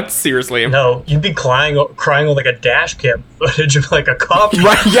TikTok. Seriously, No, you'd be crying on like a dash cam footage of like a cop.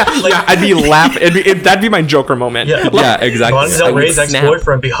 right? Yeah, Like- yeah. I'd be laughing. That'd be my Joker moment. Yeah. Yeah, exactly. Lana I Del would Rey's snap.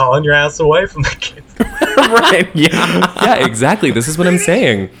 ex-boyfriend be hauling your ass away from the kids. Right. Yeah. Yeah, exactly. This is what I'm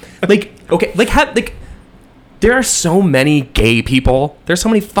saying. Like, okay, there are so many gay people. There's so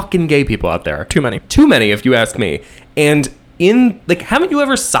many fucking gay people out there. Too many. Too many, if you ask me. And haven't you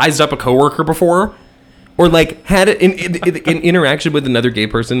ever sized up a coworker before? Or like had an interaction with another gay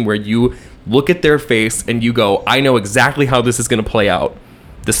person where you look at their face and you go, I know exactly how this is going to play out.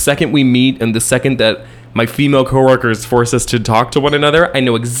 The second we meet and the second that my female coworkers force us to talk to one another, I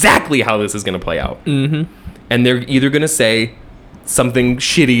know exactly how this is going to play out. Mm-hmm. And they're either going to say something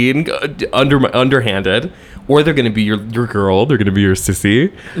shitty and underhanded, or they're going to be your girl, they're going to be your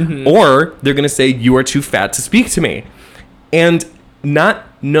sissy, or they're going to say, you are too fat to speak to me. And the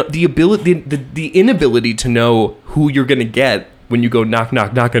inability to know who you're going to get when you go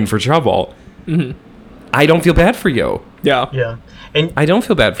knocking for trouble. Mm-hmm. I don't feel bad for you. Yeah. Yeah. And I don't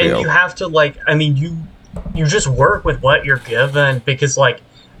feel bad for and you. you have to like, I mean, you just work with what you're given, because like,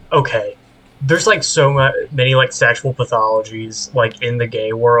 okay, there's like so many like sexual pathologies like in the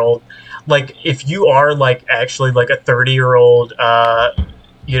gay world. Like if you are like actually like a 30-year-old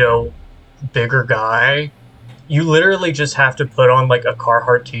bigger guy, you literally just have to put on like a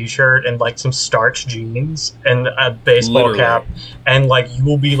Carhartt t-shirt and like some starch jeans and a baseball Literally. cap, and like you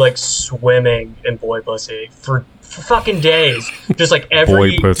will be like swimming in boy pussy for fucking days. Just like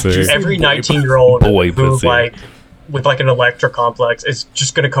every Boy pussy. every 19-year-old Boy who pussy. like with like an Electra complex is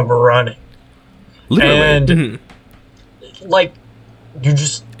just gonna come running. Literally. And like you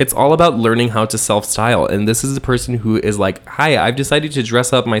just It's all about learning how to self-style. And this is a person who is like, hi, I've decided to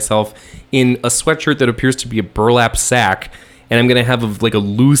dress up myself in a sweatshirt that appears to be a burlap sack and I'm gonna have like a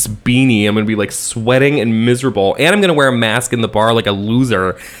loose beanie. I'm gonna be like sweating and miserable, and I'm gonna wear a mask in the bar like a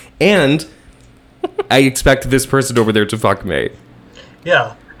loser, and I expect this person over there to fuck me.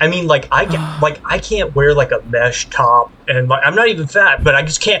 Yeah. I mean, like I can't wear like a mesh top, and like I'm not even fat, but I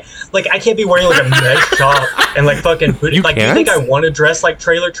just can't. Like I can't be wearing like a mesh top and like fucking. You like, can't? do you think I want to dress like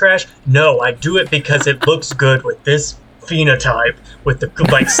trailer trash? No, I do it because it looks good with this phenotype, with the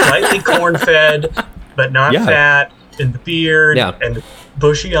like slightly corn-fed, but not Yeah. fat, and the beard, Yeah. and the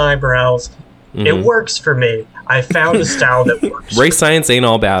bushy eyebrows. It works for me. I found a style that works. Race science ain't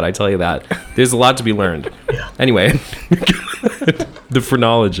all bad, I tell you that. There's a lot to be learned. Yeah. Anyway, the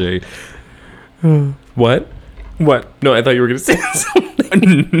phrenology. What? What? No, I thought you were gonna say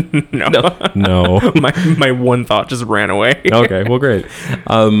something. No. My one thought just ran away. Okay, well, great.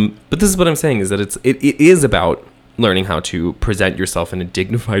 But this is what I'm saying, is that it is about learning how to present yourself in a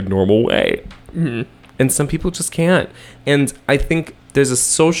dignified, normal way. And some people just can't. And I think there's a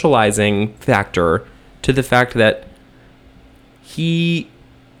socializing factor to the fact that he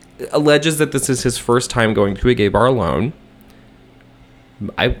alleges that this is his first time going to a gay bar alone.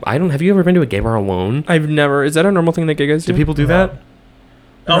 I don't. Have you ever been to a gay bar alone? I've never. Is that a normal thing that gay guys do? Do people do that?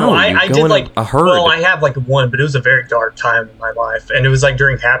 Oh, No, you I go did in like a herd. Well, I have like one, but it was a very dark time in my life, and it was like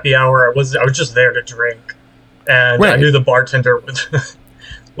during happy hour. I was just there to drink, and I Right. knew the bartender would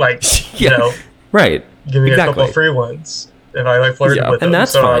like you Yeah. know Right. give me a couple Exactly. of free ones if I like flirted Yeah, with them. And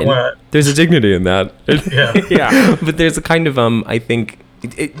that's so fine. I went. There's a dignity in that. Yeah. Yeah. But there's a kind of I think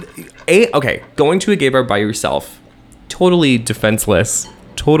okay, going to a gay bar by yourself, totally defenseless,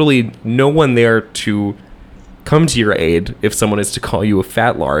 totally no one there to come to your aid if someone is to call you a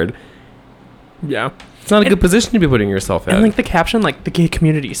fat lard. Yeah. It's not a good position to be putting yourself in. And like the caption, like the gay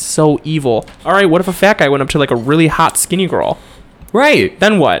community is so evil. All right, what if a fat guy went up to like a really hot skinny girl? Right.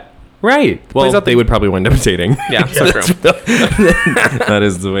 Then what? Right. Well, out the- they would probably wind up dating. Yeah, so true. That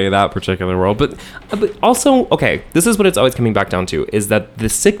is the way of that particular world. But also, okay, this is what it's always coming back down to, is that the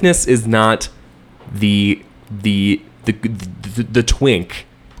sickness is not the twink,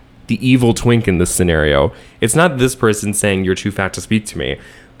 the evil twink in this scenario. It's not this person saying you're too fat to speak to me.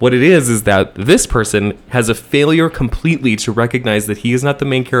 What it is that this person has a failure completely to recognize that he is not the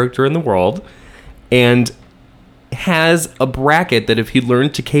main character in the world, and has a bracket that if he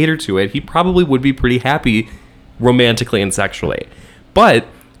learned to cater to it, he probably would be pretty happy romantically and sexually. But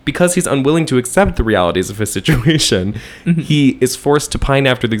because he's unwilling to accept the realities of his situation, he is forced to pine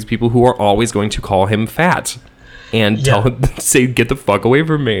after these people who are always going to call him fat and tell him, say, get the fuck away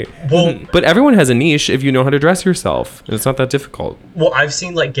from me. Well, But everyone has a niche if you know how to dress yourself. And it's not that difficult. well, I've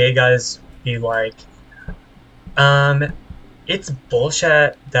seen like gay guys be like, it's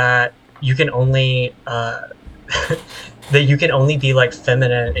bullshit that you can only that you can only be like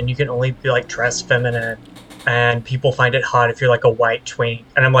feminine and you can only be like dressed feminine, and people find it hot if you're like a white twink.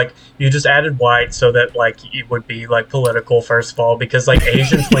 And I'm like, you just added white so that like it would be like political, first of all, because like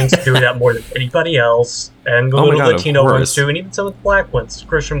Asian twinks do that more than anybody else, and the Oh my little God, of Latino ones course. too, and even some of the black ones.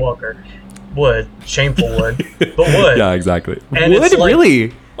 Christian Walker would, shameful would, but would. Yeah, exactly. And Wood? it's like-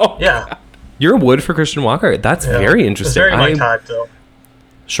 Really? Yeah, You're a Wood for Christian Walker? That's yeah. very It's interesting. very my I- type though.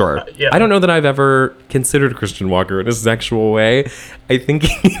 Sure. yeah. I don't know that I've ever considered Christian Walker in a sexual way. I think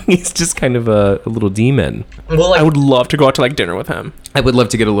he's just kind of a little demon. Well, like I would love to go out to like dinner with him. I would love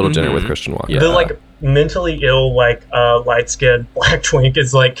to get a little dinner with Christian Walker. the like mentally ill, like light skinned black twink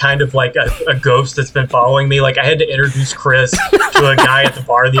is like kind of like a ghost that's been following me. Like I had to introduce Chris to a guy at the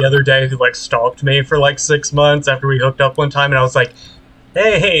bar the other day who like stalked me for like 6 months after we hooked up one time, and I was like,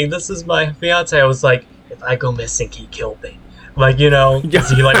 hey, this is my fiance. I was like, if I go missing, he killed me. Like, you know, because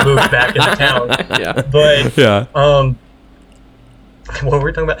he like moved back into town. Yeah. But Yeah. what were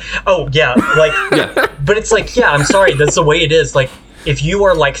we talking about? Oh yeah, like but it's like, yeah, I'm sorry, that's the way it is. Like if you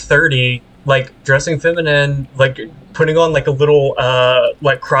are like 30, like dressing feminine, like putting on like a little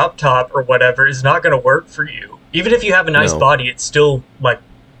like crop top or whatever is not going to work for you. Even if you have a nice No. body, it's still like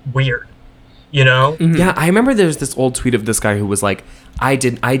weird, you know? Yeah, I remember there's this old tweet of this guy who was like, I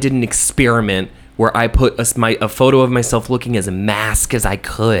did an experiment where I put a photo of myself looking as mask as I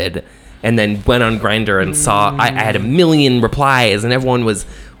could, and then went on Grindr and saw I had 1 million replies, and everyone was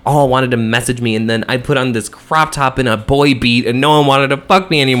all wanted to message me, and then I put on this crop top and a boy beat, and no one wanted to fuck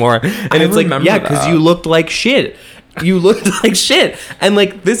me anymore. And it's like, remember yeah, because that. you looked like shit. You looked like shit. And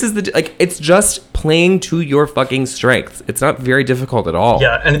like, this is like, it's just playing to your fucking strengths. It's not very difficult at all.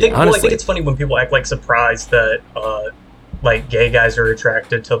 Yeah, and I think, well, I honestly. think it's funny when people act like surprised that like gay guys are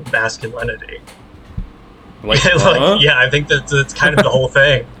attracted to masculinity. Like, Like, yeah, I think that's kind of the whole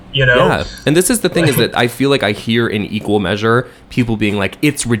thing. you know? Yeah, and this is the thing is that I feel like I hear in equal measure people being like,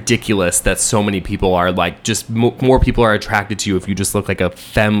 it's ridiculous that so many people are like, just more people are attracted to you if you just look like a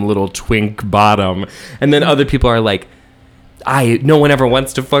femme little twink bottom. And then other people are like, no one ever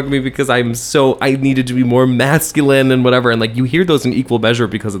wants to fuck me because I needed to be more masculine and whatever. And like, you hear those in equal measure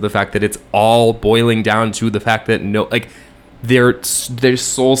because of the fact that it's all boiling down to the fact that their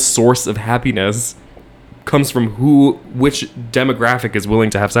sole source of happiness comes from which demographic is willing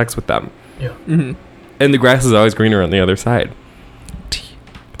to have sex with them. Yeah. Mm-hmm. And the grass is always greener on the other side.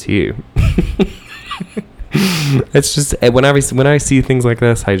 Tea. It's just when I see things like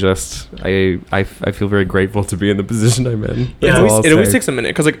this, I feel very grateful to be in the position I'm in. Yeah. It always takes a minute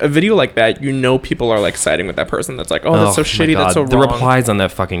because like a video like that, people are like siding with that person. That's like, oh, that's so shitty. That's so wrong. The replies on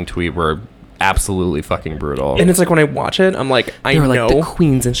that fucking tweet were absolutely fucking brutal. And it's like when I watch it, I'm like, I know like, the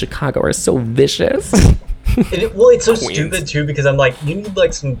queens in Chicago are so vicious. It's so stupid too because I'm like, you need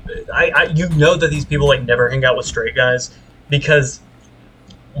like some. You know that these people like never hang out with straight guys because,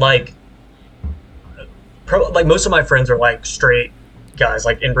 like most of my friends are like straight guys,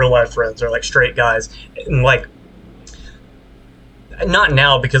 like in real life friends are like straight guys, and like not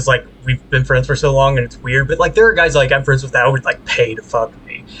now because like we've been friends for so long and it's weird, but like there are guys like I'm friends with that would like pay to fuck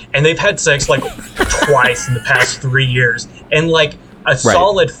me, and they've had sex like twice in the past 3 years, and like a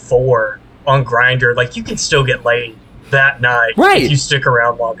solid 4 on Grindr, like you can still get laid that night if you stick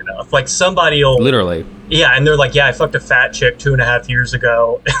around long enough. Like somebody will literally, yeah, and they're like, yeah, I fucked a fat chick 2.5 years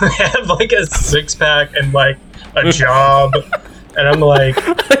ago, and I have like a 6-pack and like a job, and I'm like,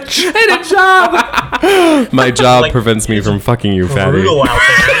 and a job. My job like, prevents me from fucking you, fatty. Brutal out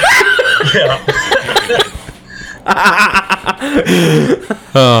there. Yeah.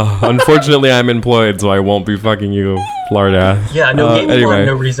 Unfortunately, I'm employed, so I won't be fucking you, Florida. Yeah, no, gay people anyway. have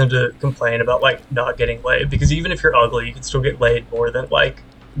no reason to complain about like not getting laid because even if you're ugly, you can still get laid more than like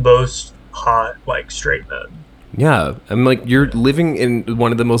most hot like straight men. Yeah, I'm like, you're living in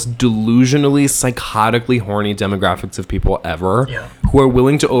one of the most delusionally, psychotically horny demographics of people ever, who are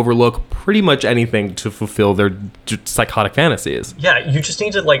willing to overlook pretty much anything to fulfill their psychotic fantasies. Yeah, you just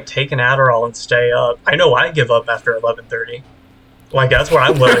need to like take an Adderall and stay up. I know I give up after 11:30. Like that's where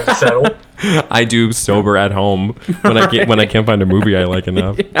I'm willing to settle. I do sober at home when I can't find a movie I like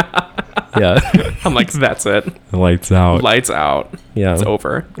enough. Yeah. I'm like, that's it. Lights out. Lights out. Yeah. It's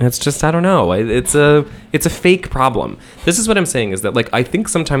over. It's just, I don't know. It's a fake problem. This is what I'm saying is that like I think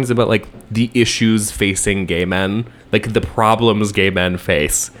sometimes about like the issues facing gay men, like the problems gay men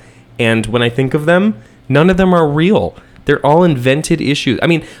face. And when I think of them, none of them are real. They're all invented issues. I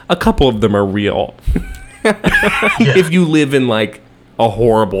mean, a couple of them are real. If you live in like a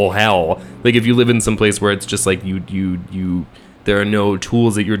horrible hell, like if you live in some place where it's just like you there are no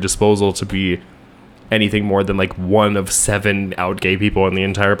tools at your disposal to be anything more than like one of 7 out gay people in the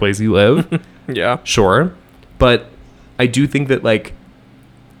entire place you live. Yeah, sure, but I do think that like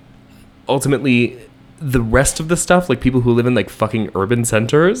ultimately the rest of the stuff, like people who live in like fucking urban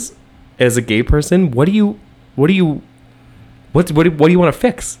centers, as a gay person, what do you want to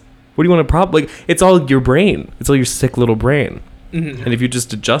fix? What do you want to like, it's all your brain. It's all your sick little brain. Mm-hmm. And if you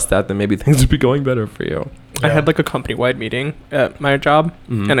just adjust that, then maybe things would be going better for you. I had like a company-wide meeting at my job,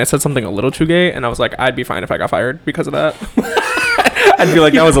 and I said something a little too gay, and I was like, I'd be fine if I got fired because of that. I'd be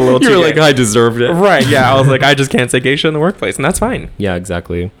like, that was a little too gay. You were like, I deserved it. Right, yeah. I was like, I just can't say gay shit in the workplace, and that's fine. Yeah,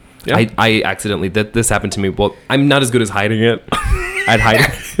 exactly. Yeah. I accidentally, this happened to me. Well, I'm not as good as hiding it. I'd hide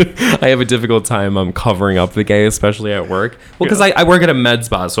it. I have a difficult time covering up the gay, especially at work. Well, because I work at a med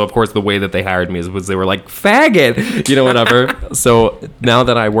spa, so of course the way that they hired me was they were like, faggot, you know, whatever. So now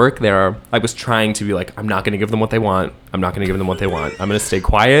that I work there, I was trying to be like, I'm not going to give them what they want. I'm not going to give them what they want. I'm going to stay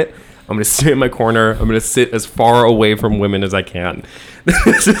quiet. I'm going to stay in my corner. I'm going to sit as far away from women as I can.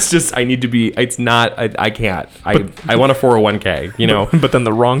 It's just, I need to be, it's not, I can't. I want a 401k, you know. But then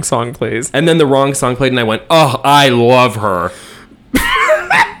the wrong song plays. And then the wrong song played and I went, oh, I love her.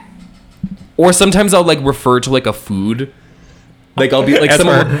 Or sometimes I'll like refer to like a food. Like I'll be like,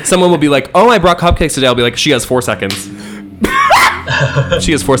 someone will be like, oh, I brought cupcakes today. I'll be like, she has 4 seconds.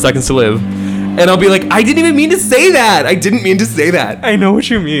 She has 4 seconds to live. And I'll be like, I didn't even mean to say that. I didn't mean to say that. I know what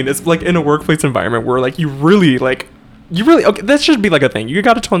you mean. It's like in a workplace environment where like you really, okay, that should be like a thing. You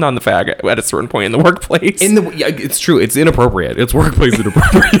got to tone down the fag at a certain point in the workplace. It's true. It's inappropriate. It's workplace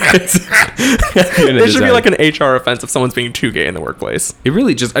inappropriate. It should be like an HR offense if someone's being too gay in the workplace. It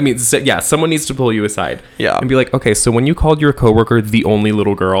really just, I mean, yeah, someone needs to pull you aside. Yeah. And be like, okay, so when you called your coworker the only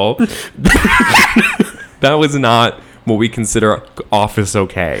little girl, that was not what we consider office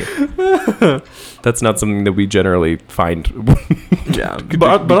okay. That's not something that we generally find. Yeah,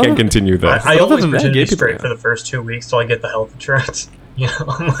 but we can't continue this. I always pretend to be straight for the first 2 weeks till I get the health insurance. You know,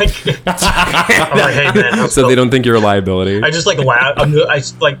 I'm like, hey man, how's it So they going? don't think you're a liability. I just like laugh. I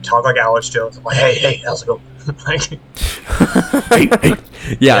just, like talk like Alex Jones. I'm like, hey, how's it going? Like,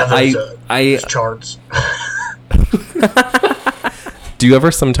 Yeah, there's charts. Do you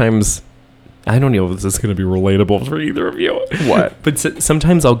ever sometimes? I don't know if this is going to be relatable for either of you. What? But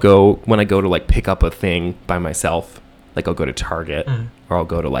sometimes I'll go when I go to like pick up a thing by myself. Like I'll go to Target or I'll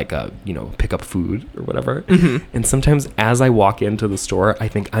go to like a pick up food or whatever. And sometimes as I walk into the store, I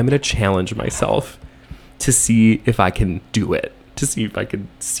think I'm going to challenge myself to see if I can do it. To see if I can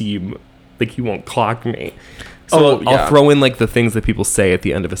seem like he won't clock me. So I'll throw in like the things that people say at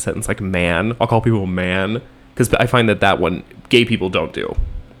the end of a sentence, like man. I'll call people man because I find that one gay people don't do.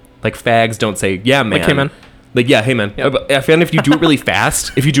 Like fags don't say yeah man. Like, hey, man. Like yeah hey man. But I find if you do it really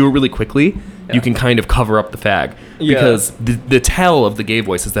fast, if you do it really quickly, you can kind of cover up the fag because the tell of the gay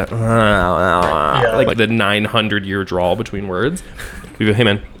voice is that like the 900-year drawl between words. We go hey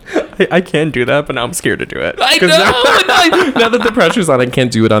man. I can do that, but now I'm scared to do it. I know. Now that the pressure's on, I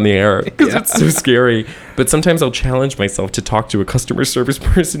can't do it on the air because it's so scary. But sometimes I'll challenge myself to talk to a customer service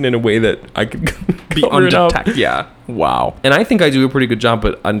person in a way that I could Be undetected. Yeah. Wow. And I think I do a pretty good job,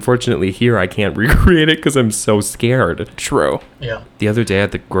 but unfortunately here I can't recreate it because I'm so scared. True. Yeah. The other day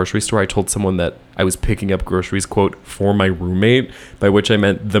at the grocery store, I told someone that I was picking up groceries, quote, for my roommate, by which I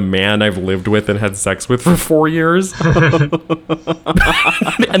meant the man I've lived with and had sex with for 4 years. And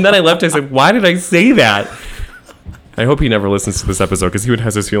then I left. I said, why did I say that? I hope he never listens to this episode because he would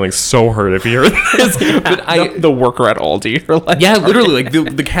have his feelings so hurt if he heard this. But The worker at Aldi. Or like, yeah, literally, like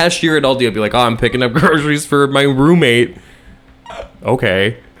the cashier at Aldi would be like, oh, I'm picking up groceries for my roommate.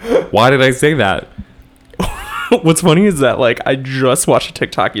 Okay. Why did I say that? What's funny is that like I just watched a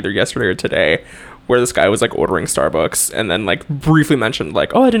TikTok either yesterday or today where this guy was like ordering Starbucks and then like briefly mentioned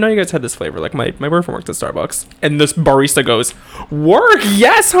like, oh, I didn't know you guys had this flavor. Like my boyfriend works at Starbucks. And this barista goes, work,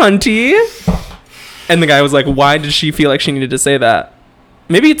 yes, hunty. And the guy was like, why did she feel like she needed to say that?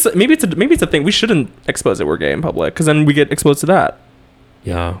 Maybe it's a thing. We shouldn't expose that we're gay in public because then we get exposed to that.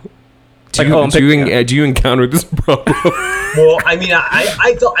 Yeah. Like, Do you encounter this problem? Well, I mean,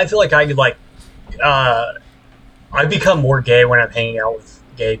 I feel like I could like, I become more gay when I'm hanging out with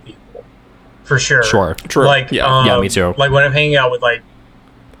gay people, for sure. Sure. True. Like, Yeah, me too. Like when I'm hanging out with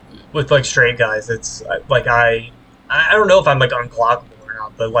like straight guys, it's like I don't know if I'm like unclockable or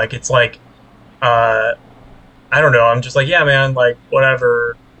not, but like it's like, I don't know. I'm just like, yeah, man, like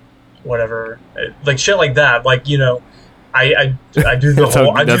whatever, like shit like that. Like I do the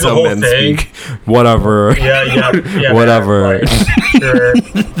whole I do the whole thing. Speak. Whatever. Yeah. Whatever. Man, like, sure.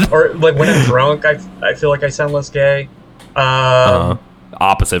 Or like when I'm drunk, I feel like I sound less gay.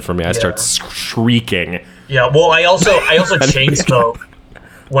 Opposite for me. I start shrieking. Yeah. Well, I also chain smoke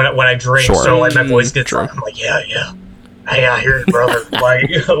when I drink, Sure. so like my voice gets like, I'm like, yeah. Hey, I hear it, brother. Like,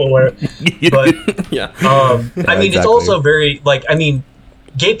 but Yeah. I mean, it's exactly. also very like, I mean,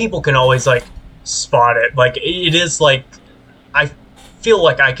 gay people can always like spot it. Like, it is like, I feel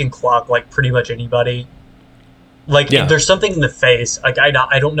like I can clock like pretty much anybody. Like, if there's something in the face, like I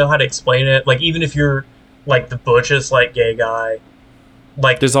don't know how to explain it. Like, even if you're like the butchest like gay guy,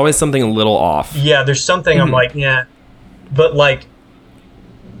 like There's always something a little off. yeah, there's something I'm like, yeah, but like,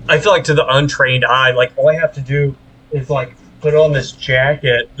 I feel like to the untrained eye, like all I have to do is like put on this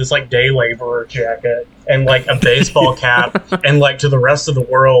jacket, this like day laborer jacket, and like a baseball cap, and like to the rest of the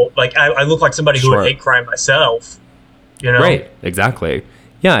world, like I look like somebody who Sure. would hate crime myself, you know? Right. Exactly.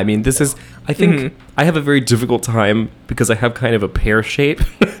 Yeah. I mean, this is. I think I have a very difficult time because I have kind of a pear shape.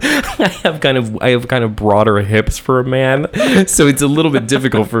 I have kind of broader hips for a man, so it's a little bit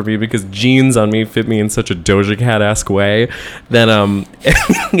difficult for me because jeans on me fit me in such a Doja Cat-esque way that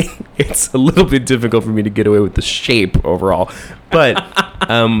it's a little bit difficult for me to get away with the shape overall. But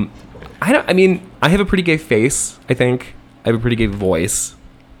I mean, I have a pretty gay face. I think I have a pretty gay voice.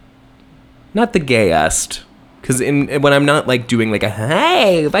 Not the gayest. Because when I'm not like doing like a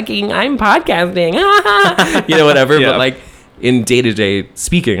hey fucking I'm podcasting whatever, Yeah. but like in day-to-day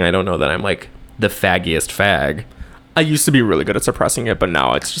speaking, I don't know that I'm like the faggiest fag. I used to be really good at suppressing it, but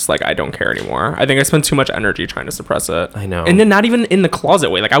now it's just like I don't care anymore. I think I spend too much energy trying to suppress it. I know. And then not even in the closet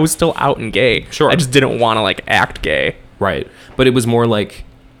way. Like I was still out and gay. Sure. I just didn't want to like act gay. Right. But it was more like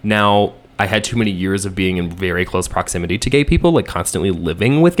now I had too many years of being in very close proximity to gay people, like constantly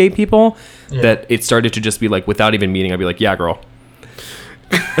living with gay people, that it started to just be like, without even meeting, I'd be like, yeah, girl.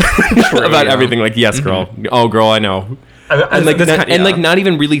 About everything. Like, yes, girl. Oh, girl, I know. And like, not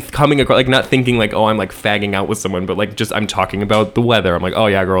even really coming across, like not thinking like, oh, I'm like fagging out with someone, but like just I'm talking about the weather. I'm like, oh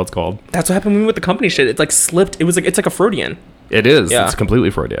yeah, girl, it's cold. That's what happened with the company shit. It's like slipped. It's like a Freudian. It is. Yeah. It's completely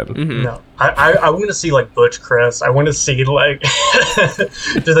Freudian. No, I want to see like Butch Chris. I want to see like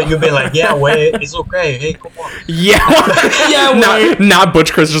just like you being like, yeah, wait, it's okay. Hey, come on. Yeah. Yeah. Not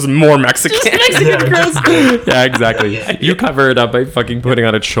Butch Chris, just more Mexican. Yeah, exactly. You cover it up by fucking putting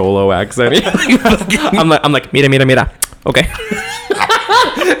on a cholo accent. I'm like, mira. Okay.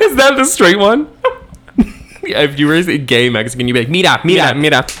 Is that the straight one? Yeah, if you were a gay Mexican, you'd be like,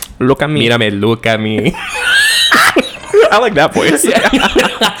 mira, Look at me. mírame, look at me. I like that voice. Yeah.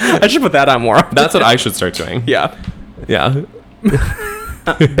 I should put that on more. That's what I should start doing. Yeah. Yeah.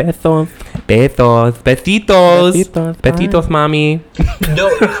 Besos. Besitos, mommy. No,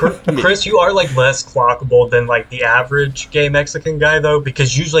 Chris, you are like less clockable than like the average gay Mexican guy though,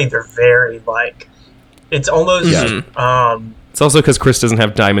 because usually they're very like, it's almost It's also because Chris doesn't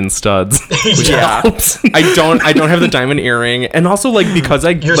have diamond studs. Yeah. I don't have the diamond earring, and also like because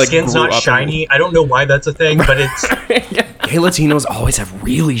your like skin's grew not up shiny. I don't know why that's a thing, but it's Gay Latinos always have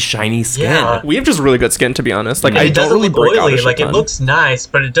really shiny skin. Yeah. we have just really good skin, to be honest. Like I it don't doesn't really look break out a oily. shit Like it ton. looks nice,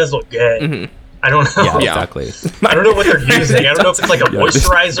 but it does look gay. I don't know. Yeah, exactly. I don't know what they're using. I don't know if it's like a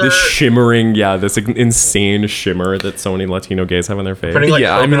moisturizer. This shimmering, this insane shimmer that so many Latino gays have on their face. Putting like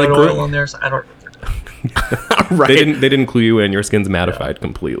Yeah, I mean, coconut like, oil on there. So I don't know. Right. They didn't clue you in. Your skin's mattified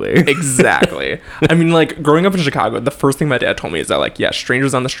completely. Exactly. I mean, like, growing up in Chicago, the first thing my dad told me is that, like, yeah,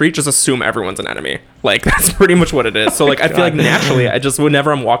 strangers on the street, just assume everyone's an enemy. Like, that's pretty much what it is. So, like, I feel like naturally, I just,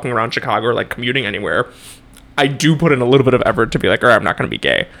 whenever I'm walking around Chicago or, like, commuting anywhere, I do put in a little bit of effort to be like, all right, I'm not going to be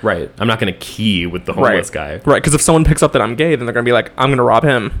gay. Right. I'm not going to key with the homeless guy. Right, because if someone picks up that I'm gay, then they're going to be like, I'm going to rob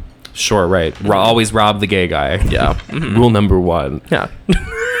him. Sure, right. Always rob the gay guy. Yeah. Rule number 1. Yeah.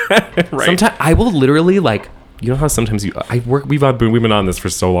 Right. Sometimes I will literally like, you know how sometimes we've been on this for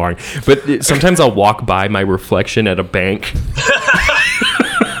so long, but sometimes I'll walk by my reflection at a bank.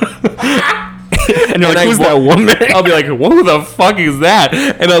 And you're like, who's that woman? I'll be like, who the fuck is that?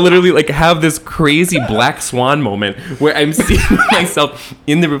 And I'll literally like have this crazy black swan moment where I'm seeing myself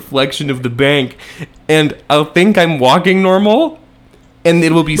in the reflection of the bank, and I'll think I'm walking normal. And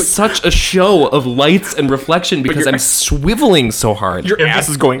it will be such a show of lights and reflection because I'm swiveling so hard. Your ass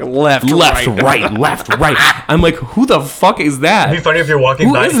is going left, right. I'm like, who the fuck is that? It'd be funny if you're walking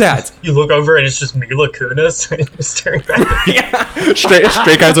Who by. is that? You look over and it's just Mila Kunis staring back at you. Yeah.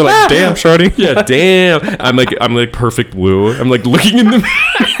 Straight guys are like, damn, shorty. Yeah, damn. I'm like perfect blue. I'm like looking in the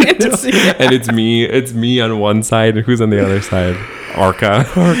mirror. And it's me on one side, and who's on the other side? Arca.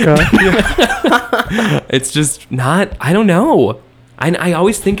 It's just not, I don't know. I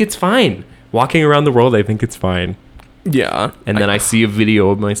always think it's fine. Walking around the world, I think it's fine. Yeah. And then I see a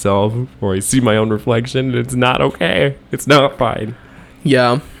video of myself, or I see my own reflection, and it's not okay. It's not fine.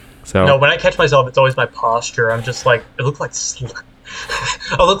 Yeah. So No, when I catch myself, it's always my posture. I'm just like, I look like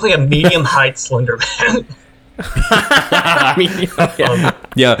I look like a medium height slender man. I mean, yeah.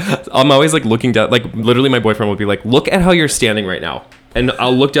 yeah, I'm always like looking down. Like literally, my boyfriend will be like, "Look at how you're standing right now." And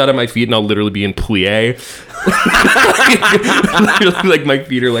I'll look down at my feet, and I'll literally be in plie. Literally, like my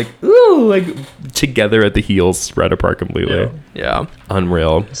feet are like, ooh, like together at the heels, spread apart completely. Yeah.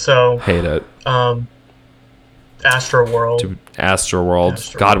 Unreal. So, Hate it. Astro World. Dude, Astroworld.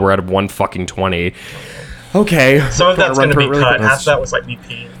 Astroworld. God, we're at 1 fucking 20. Okay. Some of that's Run going to through be it really cut. quick. Half of that was like me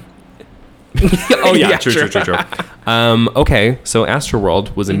peeing. Oh yeah, Yeah, true. true. Okay, so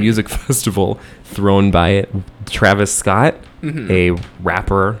Astroworld was a music festival thrown by Travis Scott, a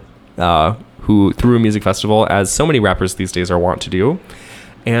rapper who threw a music festival, as so many rappers these days are wont to do.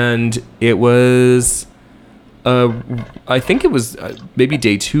 And it was, I think it was maybe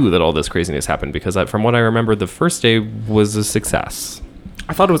day 2 that all this craziness happened, because from what I remember, the first day was a success.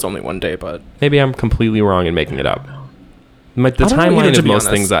 I thought it was only one day, but Maybe I'm completely wrong in making it up. The I don't know either, timeline to of be most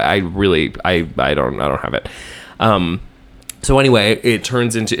honest. things, I don't have it. So anyway, it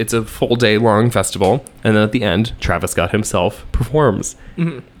turns into, it's a full day long festival, and then at the end, Travis Scott himself performs.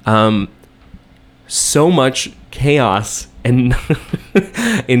 So much chaos and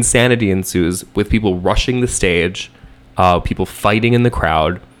insanity ensues, with people rushing the stage, people fighting in the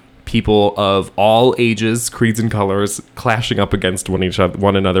crowd, people of all ages, creeds, and colors clashing up against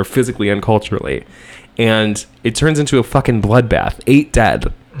one another physically and culturally. And it turns into a fucking bloodbath. 8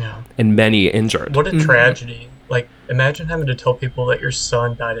 dead Yeah. and many injured. What a tragedy. Like, imagine having to tell people that your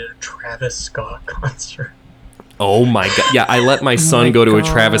son died at a Travis Scott concert. Oh my god! Yeah, I let my son go to a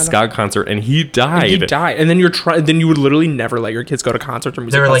Travis Scott concert, and he died. he died, and then then you would literally never let your kids go to concerts or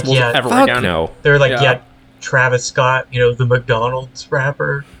music They were like, festivals yeah, ever Fuck again. no. They were like, Yeah. yeah, Travis Scott, the McDonald's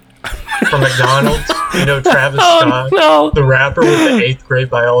rapper from McDonald's. Travis Scott, the rapper with the 8th grade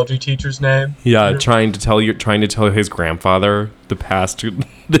biology teacher's name. Yeah, trying to tell his grandfather the past,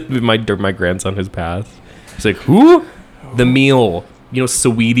 my grandson his past. He's like, who? The meal. You know,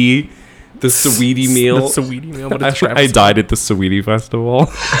 Saweetie. The Saweetie meal. The Saweetie meal. What is I Travis died at the Saweetie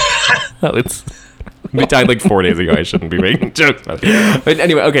Festival. We died like 4 days ago. I shouldn't be making jokes about it. But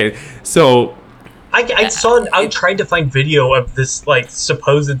anyway, okay. So I tried to find video of this like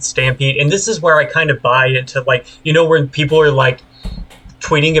supposed stampede, and this is where I kind of buy into like, you know, when people are like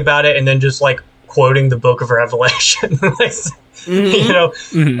tweeting about it and then just like quoting the Book of Revelation. You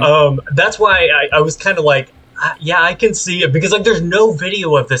know, that's why I was kind of like, yeah, I can see it, because like there's no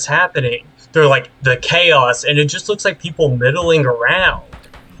video of this happening. They're like the chaos, and it just looks like people middling around.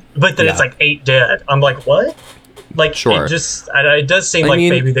 But then it's like 8 dead. I'm like, what? Like, Sure. It does seem like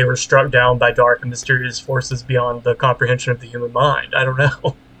maybe they were struck down by dark and mysterious forces beyond the comprehension of the human mind. I don't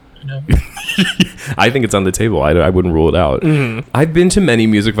know. You know? I think it's on the table. I wouldn't rule it out. I've been to many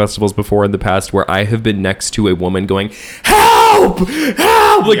music festivals before in the past where I have been next to a woman going, help!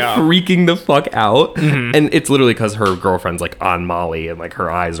 Help! Like freaking the fuck out. And it's literally because her girlfriend's like on Molly and like her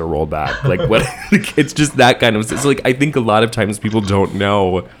eyes are rolled back. Like what? It's just that kind of. So like I think a lot of times people don't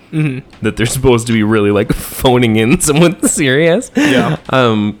know that they're supposed to be really like phoning in someone serious. Yeah.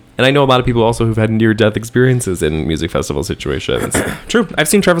 And I know a lot of people also who've had near-death experiences in music festival situations. True. I've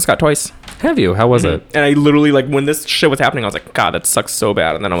seen Travis Scott twice. Have you? How was it? And I literally, like, when this shit was happening, I was like, God, that sucks so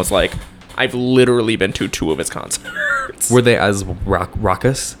bad. And then I was like, I've literally been to 2 of his concerts. Were they as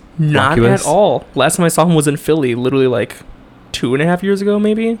raucous? Not at all. Last time I saw him was in Philly, literally, like, 2.5 years ago,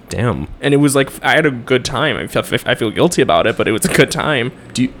 maybe. Damn. And it was like, I had a good time. I feel guilty about it, but it was a good time.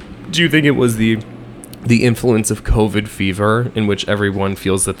 Do you think it was the influence of COVID fever in which everyone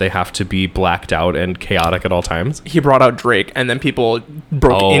feels that they have to be blacked out and chaotic at all times? He brought out Drake, and then people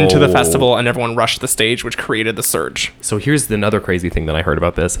broke into the festival, and everyone rushed the stage, which created the surge. So here's another crazy thing that I heard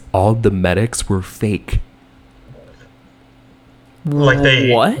about this. All the medics were fake. Like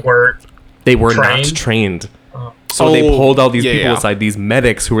they What? were They were Trained? not trained. So they pulled all these people aside, these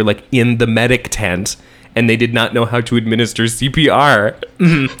medics who were like in the medic tent, and they did not know how to administer CPR.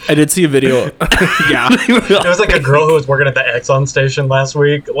 I did see a video. Yeah. There was like a girl who was working at the Exxon station last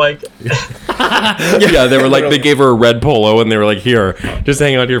week. Like, Yeah, they were like, they gave her a red polo, and they were like, here, just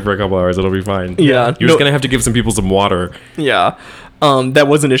hang out here for a couple hours, it'll be fine. Yeah. You're just gonna have to give some people some water. Yeah. That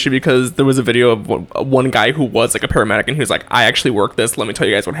was an issue because there was a video of one guy who was like a paramedic, and he was like, I actually worked this. Let me tell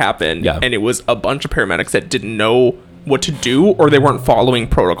you guys what happened. Yeah. And it was a bunch of paramedics that didn't know what to do, or they weren't following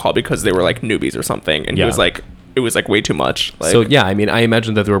protocol because they were like newbies or something. And he was like, it was like way too much. Like, So yeah, I mean, I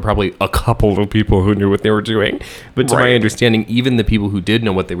imagine that there were probably a couple of people who knew what they were doing, but to my Right. understanding, even the people who did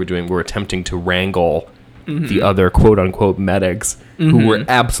know what they were doing were attempting to wrangle the other quote unquote medics who were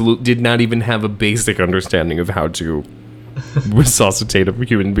did not even have a basic understanding of how to resuscitate a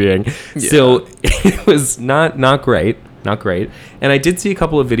human being. So it was not great. And I did see a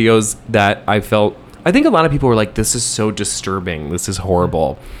couple of videos that I think a lot of people were like, this is so disturbing, this is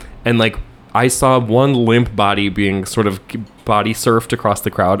horrible. And like, I saw one limp body being sort of body surfed across the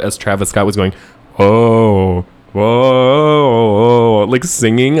crowd as Travis Scott was going, oh, whoa, like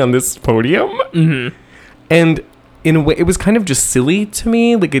singing on this podium. And in a way, it was kind of just silly to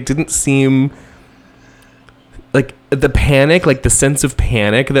me. Like, it didn't seem like the panic, like the sense of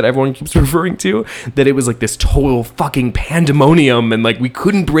panic that everyone keeps referring to, that it was like this total fucking pandemonium and like we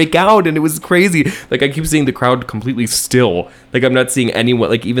couldn't break out and it was crazy. Like I keep seeing the crowd completely still. Like I'm not seeing anyone,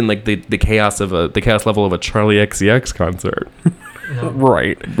 like even like the chaos level of a Charlie XCX concert.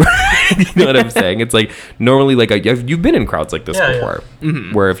 right. You know what I'm saying? It's like normally like you've been in crowds like this Yeah, before,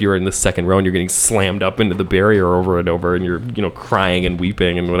 where if you're in the second row and you're getting slammed up into the barrier over and over and you're crying and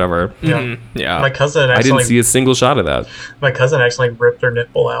weeping and whatever. yeah. Yeah. My cousin I didn't actually, see a single shot of that. my cousin actually ripped her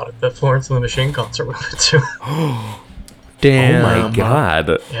nipple out at the Florence and the Machine concert we went to. Damn. Oh my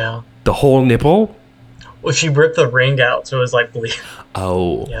god, Yeah. the whole nipple. Well, she ripped the ring out, so it was like bleeding.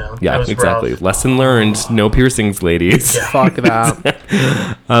 Oh Yeah, yeah, that was exactly. rough. Lesson learned: no piercings, ladies. Yeah. Fuck that.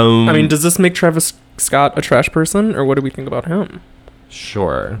 I mean, does this make Travis Scott a trash person, or what do we think about him?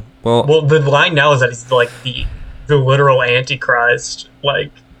 Sure. Well, Well, the line now is that he's like the literal Antichrist, like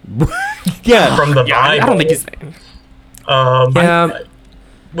yeah. from the Bible. I don't think he's. Yeah.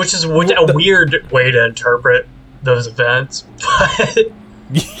 Which is a weird way to interpret those events. But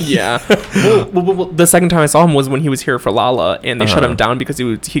Yeah. well, the second time I saw him was when he was here for Lala, and they shut him down because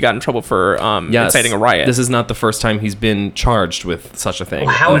he got in trouble for Yes. inciting a riot. This is not the first time he's been charged with such a thing.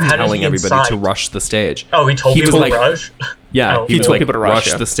 Well, how of did telling he everybody incite? to rush the stage. oh, he told He people was to like- rush. Yeah, Oh. he He was told like, people to rush, rush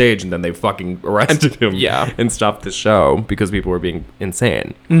yeah. the stage, and then they fucking arrested him. Yeah. and stopped the show because people were being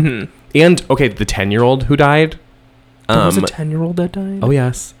insane. Mm-hmm. And okay, the 10-year-old who died. There was a 10-year-old that died? Oh,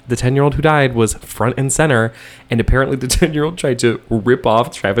 yes. The 10-year-old who died was front and center. And apparently the 10-year-old tried to rip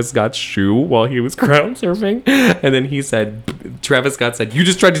off Travis Scott's shoe while he was crowd surfing. And then Travis Scott said, "You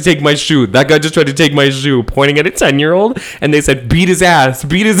just tried to take my shoe. That guy just tried to take my shoe," pointing at a 10-year-old. And they said, "Beat his ass,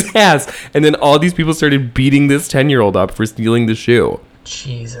 beat his ass." And then all these people started beating this 10-year-old up for stealing the shoe.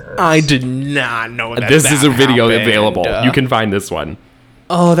 Jesus. I did not know that. This is a video happened. available. You can find this one.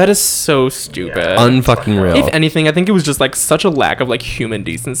 Oh, that is so stupid. Yeah. Unfucking real. If anything, I think it was just like such a lack of like human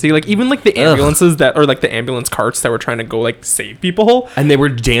decency. Like even like the ambulances or like the ambulance carts that were trying to go like save people. And they were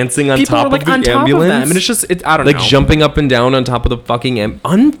dancing on People top were like of the on top ambulance. of them, and it's just I don't know. Like jumping up and down on top of the fucking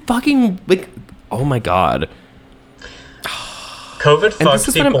unfucking like, oh my god. COVID And fucks this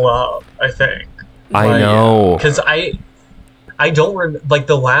is what people up, I think. I know. Because I don't like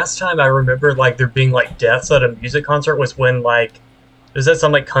the last time I remember like there being like deaths at a music concert was when like was that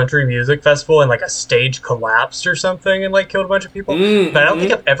some like country music festival and like a stage collapsed or something and like killed a bunch of people. But I don't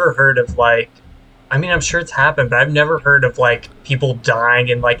think I've ever heard of like, I mean I'm sure it's happened, but I've never heard of like people dying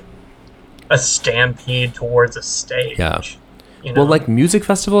in like a stampede towards a stage. Yeah. You know? Well, like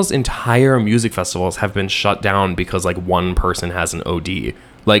entire music festivals have been shut down because like one person has an OD.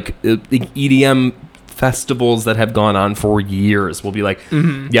 Like EDM festivals that have gone on for years will be like,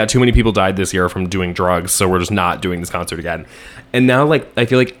 yeah, too many people died this year from doing drugs, so we're just not doing this concert again. And now like I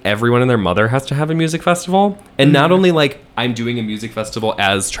feel like everyone and their mother has to have a music festival. And not only like I'm doing a music festival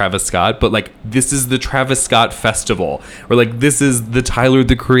as Travis Scott, but like this is the Travis Scott festival, or like this is the Tyler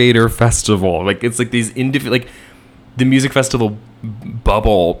the Creator festival. Like it's like these like the music festival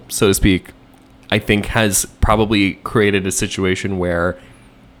bubble, so to speak, I think has probably created a situation where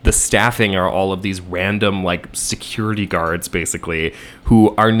the staffing are all of these random like security guards basically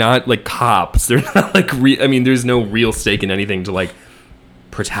who are not like cops. They're not like I mean there's no real stake in anything to like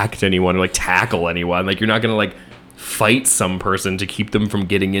protect anyone or like tackle anyone. Like you're not gonna like fight some person to keep them from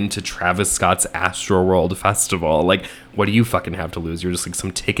getting into Travis Scott's Astroworld festival. Like what do you fucking have to lose? You're just like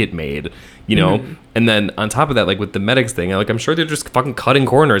some ticket maid, you know? And then on top of that, like with the medics thing, like I'm sure they're just fucking cutting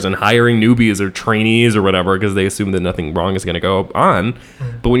corners and hiring newbies or trainees or whatever because they assume that nothing wrong is going to go on.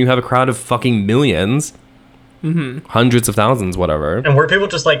 But when you have a crowd of fucking millions, hundreds of thousands, whatever. And were people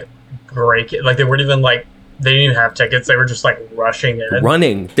just like break it? Like they weren't even like they didn't even have tickets. They were just like rushing in.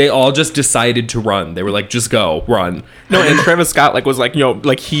 Running. They all just decided to run. They were like, just go, run. No, and Travis Scott like was like,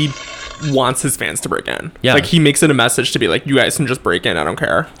 like he wants his fans to break in. Yeah. Like he makes it a message to be like, you guys can just break in. I don't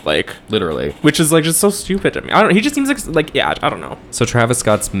care. Like Literally. which is like just so stupid to me. I don't. He just seems like yeah. I don't know. So Travis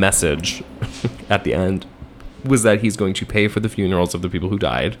Scott's message at the end was that he's going to pay for the funerals of the people who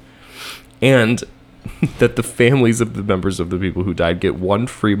died, and that the families of the members of the people who died get 1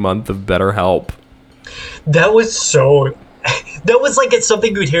 free month of BetterHelp. That was so. That was like it's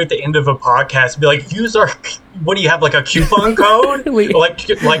something you'd hear at the end of a podcast. Be like, use our. What do you have like a coupon code? Really? Like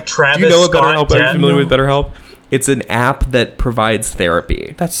Travis. Do you know what Scott BetterHelp? Are you Dead? familiar with BetterHelp? It's an app that provides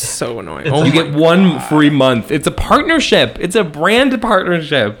therapy. That's so annoying. It's- Oh You my get 1 free month. It's a partnership. It's a brand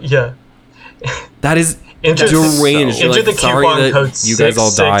partnership. Yeah. That is Enter deranged. You're Enter like, the sorry coupon that code you guys all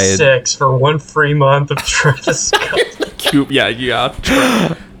died. 666 for 1 free month of Travis Scott. cute. Yeah.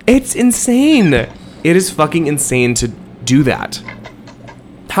 It's insane. It is fucking insane to do that.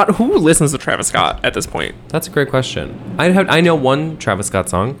 Who listens to Travis Scott at this point? That's a great question. I know one Travis Scott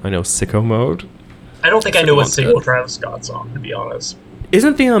song. I know Sicko Mode. I don't think I know a Someone's single good. Travis Scott song, to be honest.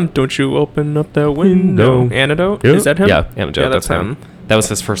 Isn't the Don't You Open Up That Window Antidote? Is that him? Yeah, Antidote. Yeah, that's him. That was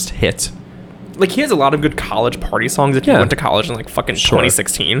his first hit. Like he has a lot of good college party songs if you Yeah. went to college in like fucking Sure.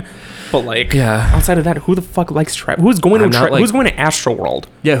 2016. But like Yeah. outside of that, who the fuck likes Travis? Who's going I'm to not, like- who's going to Astroworld?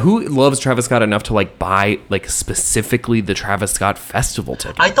 Yeah, who loves Travis Scott enough to like buy like specifically the Travis Scott festival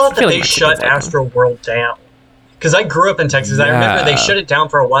ticket? I thought that feel like they Mexicans shut like him. Astro World down. Because I grew up in Texas. I remember they Yeah. shut it down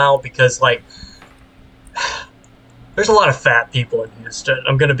for a while because, like, there's a lot of fat people in Houston.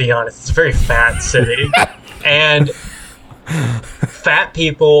 I'm going to be honest. It's a very fat city. And fat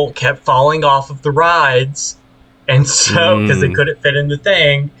people kept falling off of the rides. And so, because they couldn't fit in the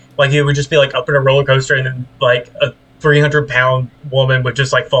thing, like, it would just be, like, up in a roller coaster and then, like, a 300-pound woman would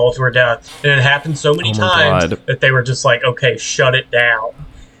just, like, fall to her death. And it happened so many Oh my times God. that they were just like, okay, shut it down.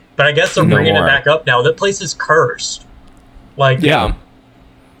 But I guess they're No bringing more. it back up now. That place is cursed. Like, Yeah.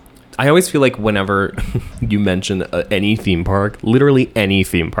 I always feel like whenever you mention any theme park, literally any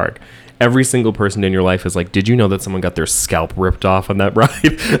theme park, every single person in your life is like, did you know that someone got their scalp ripped off on that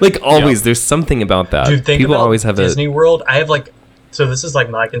ride? Like always, there's something about that. Dude, think People about always have Disney World. I have like, so this is like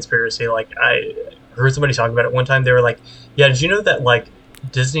my conspiracy. Like, I heard somebody talking about it one time. They were like, yeah, did you know that like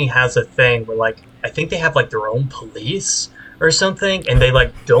Disney has a thing where like, I think they have like their own police or something, and they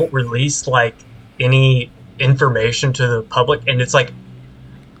like don't release like any information to the public, and it's like,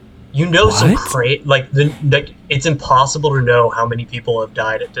 you know, some What? like it's impossible to know how many people have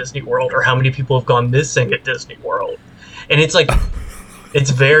died at Disney World or how many people have gone missing at Disney World, and it's like, it's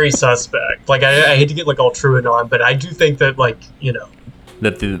very suspect. Like I hate to get like all true and on, but I do think that, like, you know,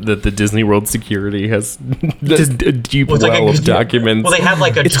 that the Disney World security has just a deep well, it's like well of documents. Well, they have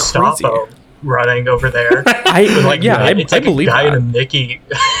like a It's Gestapo running over there. I believe a guy in a that. Mickey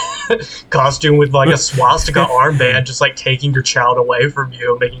costume with like a swastika armband, just like taking your child away from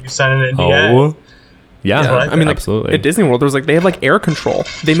you, making you sign an NDA. Oh, yeah. Yeah, I mean, like, absolutely. at Disney World, there's like they have like air control.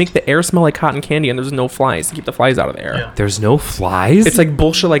 They make the air smell like cotton candy, and there's no flies to keep the flies out of the air. Yeah. There's no flies. It's like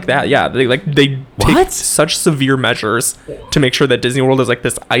bullshit like that. Yeah, they take What? such severe measures to make sure that Disney World is like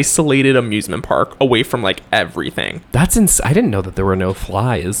this isolated amusement park away from like everything. that's I didn't know that there were no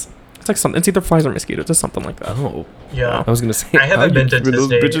flies. It's like something. It's either flies or mosquitoes or something like that. Oh, Yeah, I was gonna say I haven't been to keeping those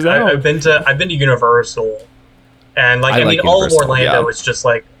Disney. bitches out. I've been to Universal, and like I I mean, like all of Universal, Orlando yeah. is just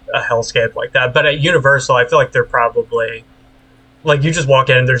like a hellscape like that. But at Universal, I feel like they're probably like, you just walk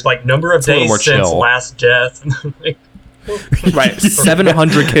in and there's like number of a little more days since chill. last death. Like, Right,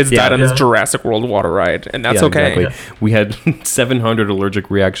 700 kids Yeah. died on this Yeah. Jurassic World water ride, and that's Yeah, okay. exactly. We had 700 allergic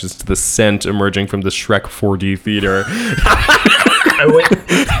reactions to the scent emerging from the Shrek 4D theater. I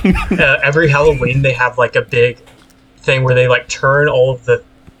went every Halloween. They have like a big thing where they like turn all of the.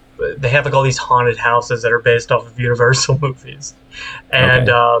 They have like all these haunted houses that are based off of Universal movies, and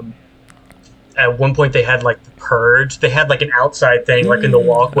at one point they had like the Purge. They had like an outside thing like in the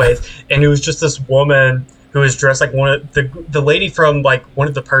walkways, and it was just this woman who was dressed like one of the lady from like one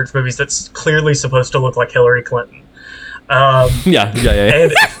of the Purge movies that's clearly supposed to look like Hillary Clinton. Yeah.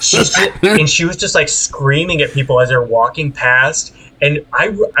 And she was just like screaming at people as they're walking past, and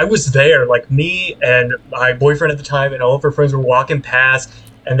I was there, like me and my boyfriend at the time and all of her friends were walking past,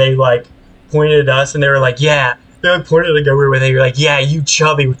 and they like pointed at us and they were like, yeah. They like pointed at the guy we were with, and they were like, yeah, you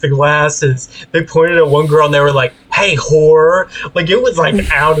chubby with the glasses. They pointed at one girl and they were like, hey, whore. Like, it was like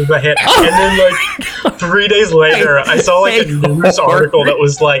out of the head. And then like 3 days later, I saw like a news article that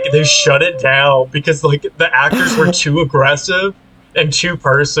was like, they shut it down because like the actors were too aggressive and too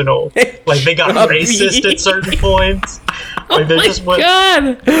personal. Like, they got racist at certain points. Like, they just went.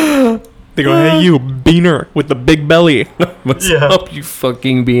 God. They go, hey, you beaner with the big belly. What's Yeah. up, you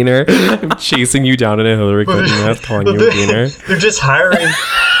fucking beaner? I'm chasing you down in a Hillary Clinton mask, calling you a beaner. They're just hiring.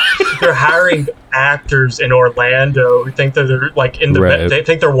 They're hiring actors in Orlando who think that they're like in the. Right. They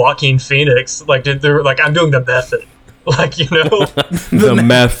think they're Joaquin Phoenix. Like, they're like, I'm doing the method. Like, you know, The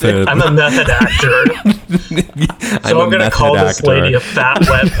method. I'm a method actor. So I'm a gonna method call this actor. lady a fat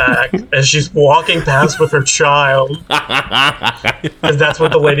wetback as she's walking past with her child, because that's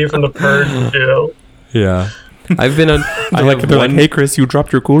what the lady from the Purge would do. Yeah. I've been on. I They're have like, one. hey, Chris, you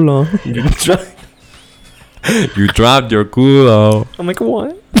dropped your culo. You dropped your culo. I'm like,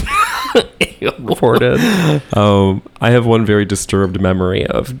 what? Reported. I have one very disturbed memory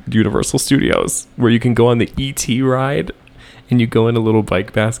of Universal Studios where you can go on the ET ride and you go in a little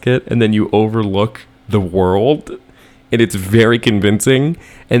bike basket and then you overlook the world, and it's very convincing,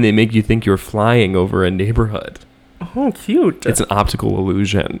 and they make you think you're flying over a neighborhood. Oh, cute. It's an optical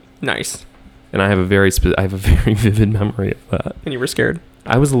illusion, nice. and I have a very vivid memory of that. And you were scared.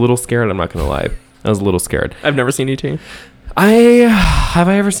 I was a little scared. I'm not gonna lie. I was a little scared. I've never seen E.T. Have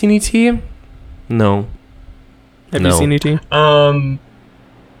I ever seen ET? No. Have No. you seen E.T.? Well,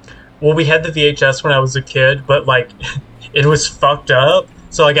 we had the VHS when I was a kid, but like it was fucked up.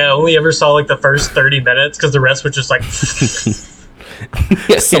 So like I only ever saw like the first 30 minutes because the rest was just like.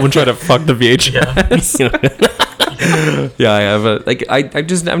 Someone tried to fuck the VHS. Yeah, I have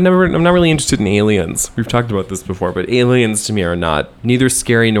I'm not really interested in aliens. We've talked about this before, but aliens to me are neither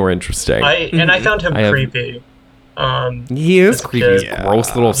scary nor interesting. I found him I have- creepy. He is as a creepy. kid. He's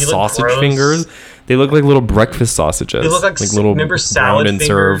gross little He looked sausage gross. fingers. They look like little breakfast sausages. They look like little remember brown salad and fingers,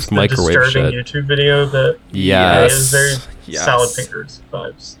 served the microwave disturbing shit. YouTube video that Yes. it was very Yes. salad fingers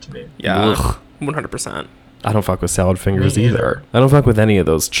vibes to me. Yeah. Ugh. 100%. I don't fuck with salad fingers Me either. either. I don't fuck with any of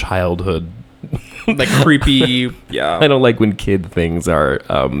those childhood. Like creepy. Yeah. I don't like when kid things are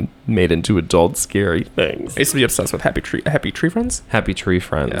made into adult scary things. I used to be obsessed with Happy Tree Friends. Happy Tree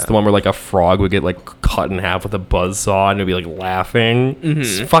Friends. Yeah. The one where like a frog would get like cut in half with a buzzsaw and it'd be like laughing.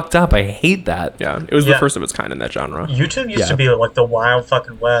 It's fucked up. I hate that. Yeah. It was the Yeah. first of its kind in that genre. YouTube used Yeah. to be like the wild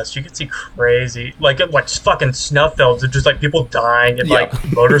fucking west. You could see crazy, like fucking snuff films of just like people dying in like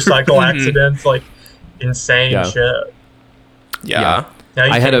motorcycle accidents, like insane Yeah. shit. Yeah. Yeah. Now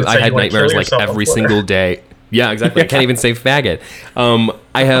you I can't had even say I had you wanna nightmares kill like yourself on every Twitter. single day. Yeah, exactly. I can't even say faggot.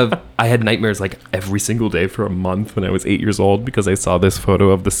 I had nightmares like every single day for a month when I was 8 years old because I saw this photo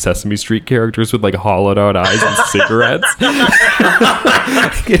of the Sesame Street characters with like hollowed out eyes and cigarettes.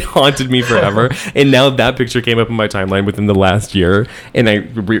 It haunted me forever. And now that picture came up in my timeline within the last year, and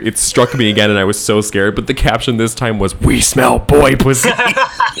it struck me again, and I was so scared. But the caption this time was, "We smell boy pussy."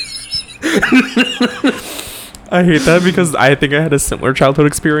 I hate that because I think I had a similar childhood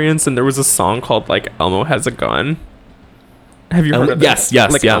experience, and there was a song called like Elmo Has a Gun. Have you heard of it? Yes.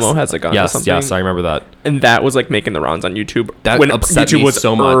 Like Elmo Has a Gun. Or something. Yes, I remember that. And that was like making the rounds on YouTube. That when upset YouTube me was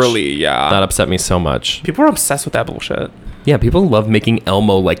so much. early, yeah. That upset me so much. People are obsessed with that bullshit. Yeah, people love making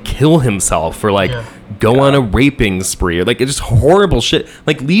Elmo like kill himself or like go on a raping spree or like it's just horrible shit.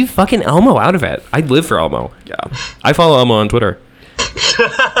 Like leave fucking Elmo out of it. I'd live for Elmo. Yeah. I follow Elmo on Twitter.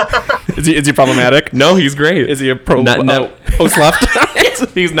 Is he problematic? No, he's great. Is he a post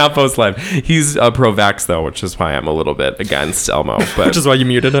left? He's not post left. He's pro vax though, which is why I'm a little bit against Elmo. But Which is why you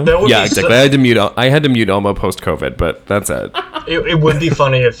muted him. yeah, exactly. I had to mute Elmo post COVID, but that's it. It would be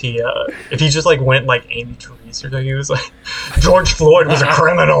funny if he just like went like Amy Therese or something. He was like, George Floyd was a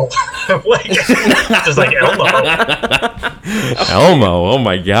criminal. Like just like Elmo. Elmo, oh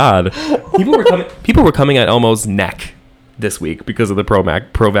my god. People were coming at Elmo's neck this week because of the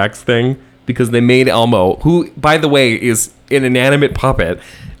pro-vax thing, because they made Elmo, who by the way is an inanimate puppet,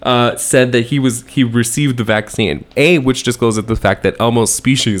 said that he received the vaccine, which discloses the fact that Elmo's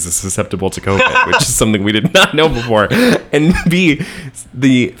species is susceptible to COVID, which is something we did not know before, and B,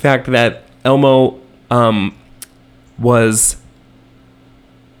 the fact that Elmo was,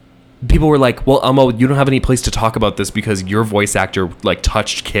 people were like, well, Elmo, you don't have any place to talk about this because your voice actor like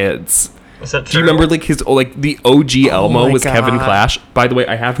touched kids. Is that Do you true? remember like his the OG Elmo my was Kevin God. Clash? By the way,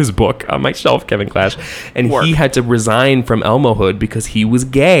 I have his book on my shelf, Kevin Clash, and Work. he had to resign from Elmohood because he was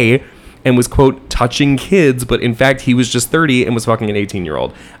gay and was quote touching kids, but in fact he was just 30 and was fucking an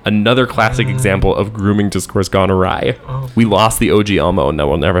 18-year-old. Another classic example of grooming discourse gone awry. We lost the OG Elmo, and now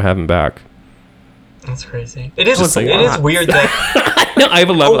we'll never have him back. That's crazy. It is a it is lot. weird that I have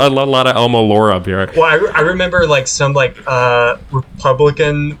a lot of Elmo lore up here. well, I remember like some like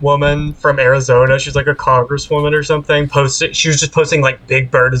Republican woman from Arizona. She's like a congresswoman or something. She was just posting like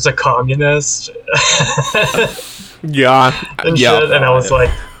Big Bird is a communist Yeah. and shit. And I was like,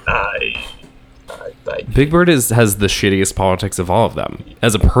 Big Bird has the shittiest politics of all of them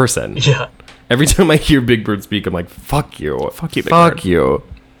as a person. yeah. Every time I hear Big Bird speak, I'm like, fuck you. Fuck you, Big Fuck Bird. you.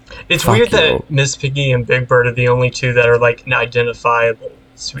 It's Fuck weird you. that Miss Piggy and Big Bird are the only two that are like an identifiable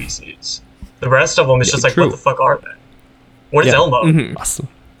species. The rest of them is just like, true. what the fuck are they? What is Yeah. Elmo? Awesome.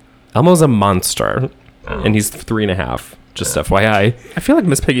 Elmo's a monster, and he's 3.5. Just FYI. I feel like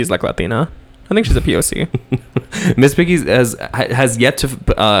Miss Piggy's like Latina. I think she's a POC. Miss Piggy has yet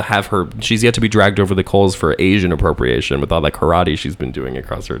to she's yet to be dragged over the coals for Asian appropriation with all that karate she's been doing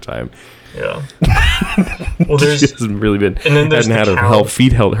across her time. Yeah. Well, She there's hasn't really been, And then there's hasn't the had cow. her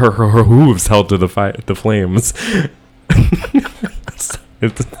feet held, her hooves held to the flames.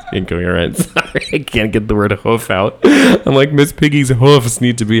 It's incoherent. Sorry, I can't get the word hoof out. I'm like, Miss Piggy's hoofs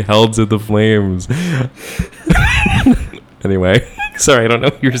need to be held to the flames. Anyway, sorry, I don't know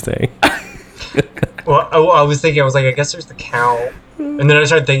what you're saying. well, I was thinking, I was like, I guess there's the cow. And then I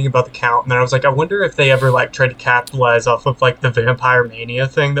started thinking about the count, and then I was like, I wonder if they ever like tried to capitalize off of like the vampire mania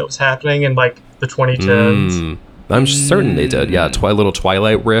thing that was happening in like the 2010s. I'm certain they did. Yeah, little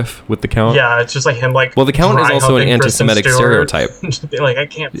Twilight riff with the Count. Yeah, it's just like him like. Well, the Count is dry also an humping Kristen anti-Semitic Stewart. stereotype. Just be like, I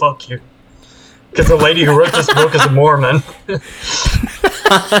can't fuck you, because the lady who wrote this book is a Mormon.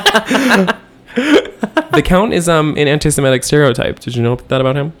 The Count is an anti-Semitic stereotype. Did you know that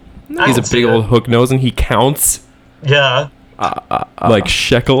about him? I He's a didn't see big that. old hook nose, and he counts Yeah, like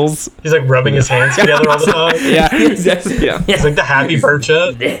shekels. he's like rubbing his hands together all the time. Yeah. Yeah. He's like the happy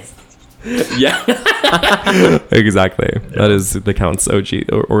Burchett. Yeah, exactly. That is the Count's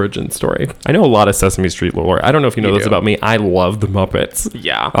OG origin story. I know a lot of Sesame Street lore. I don't know if you know You this do. about me. I love the Muppets.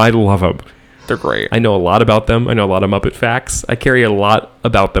 Yeah. I love them. They're great. I know a lot about them. I know a lot of Muppet facts. I carry a lot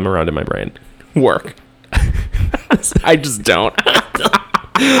about them around in my brain. Work. I just don't.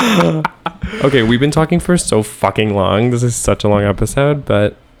 Okay, we've been talking for so fucking long. This is such a long episode,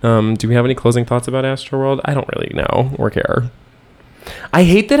 but do we have any closing thoughts about Astroworld? I don't really know or care. I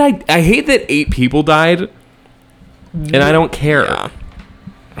hate that I hate that 8 people died, and I don't care.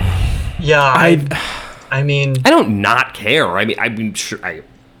 Yeah, I mean, I don't not care. I mean, sure. I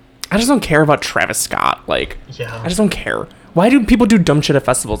just don't care about Travis Scott. Like, Yeah. I just don't care. Why do people do dumb shit at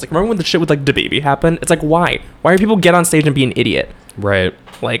festivals? Like, remember when the shit with like DaBaby happened? It's like, why? Why do people get on stage and be an idiot? Right.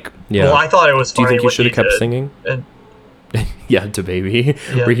 Like, Yeah. well, I thought it was Do you funny think you what should have he kept did. singing? And Yeah, to Baby,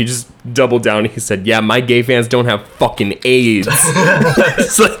 Yeah. where he just doubled down. He said, "Yeah, my gay fans don't have fucking AIDS."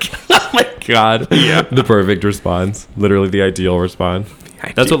 It's like, oh my god, yeah, the perfect response, literally the ideal response.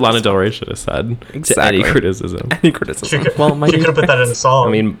 That's what Lana Del Rey should have said Exactly. to any criticism. Any criticism. Well, you could have put that in a song.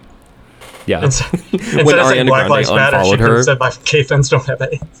 I mean, yeah, Instead when of saying Ariana Black Grande Lives Matter, she unfollowed could her, have said my gay fans don't have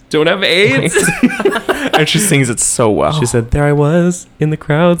AIDS. don't have AIDS. And she sings it so well. She said, "There I was in the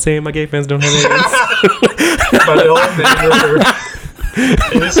crowd saying my gay fans don't have AIDS." But the old man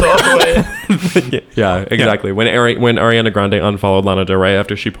in his soft way. Yeah, exactly. When Ariana Grande unfollowed Lana Del Rey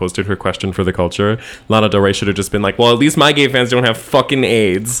after she posted her question for the culture, Lana Del Rey should have just been like, "Well, at least my gay fans don't have fucking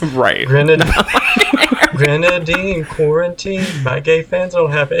AIDS." Right. Grenadine quarantine. My gay fans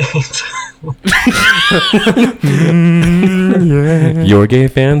don't have AIDS. Your gay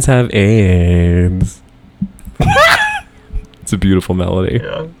fans have AIDS. It's a beautiful melody.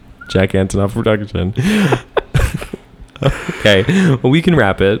 Yeah. Jack Antonoff production. Okay, well, we can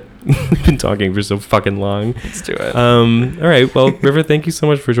wrap it. We've been talking for so fucking long. Let's do it. All right. Well, River, thank you so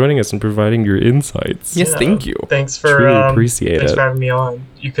much for joining us and providing your insights. Yes, thank you. Thanks for Truly appreciate thanks it. for having me on.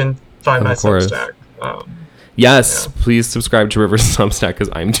 You can find my Of course. Substack. Yes, please subscribe to River's Substack because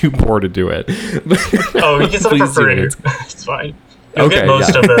I'm too poor to do it. Oh, you get something for Please do free. it. It's fine. You'll Okay, get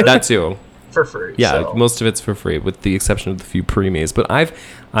most yeah, of it that too. for free. Yeah, so. most of it's for free, with the exception of the few preemies. But I've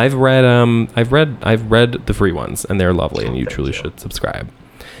read the free ones, and they're lovely, and you truly should subscribe.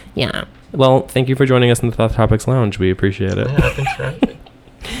 Yeah. Well, thank you for joining us in the Thought Topics Lounge. We appreciate it. Yeah, thanks for having me.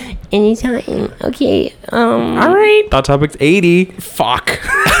 Anytime. Okay. All right. Thought Topics 80. Fuck.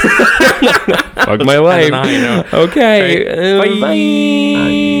 Fuck my life. I know. Okay. Bye.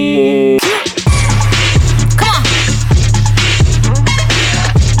 Bye.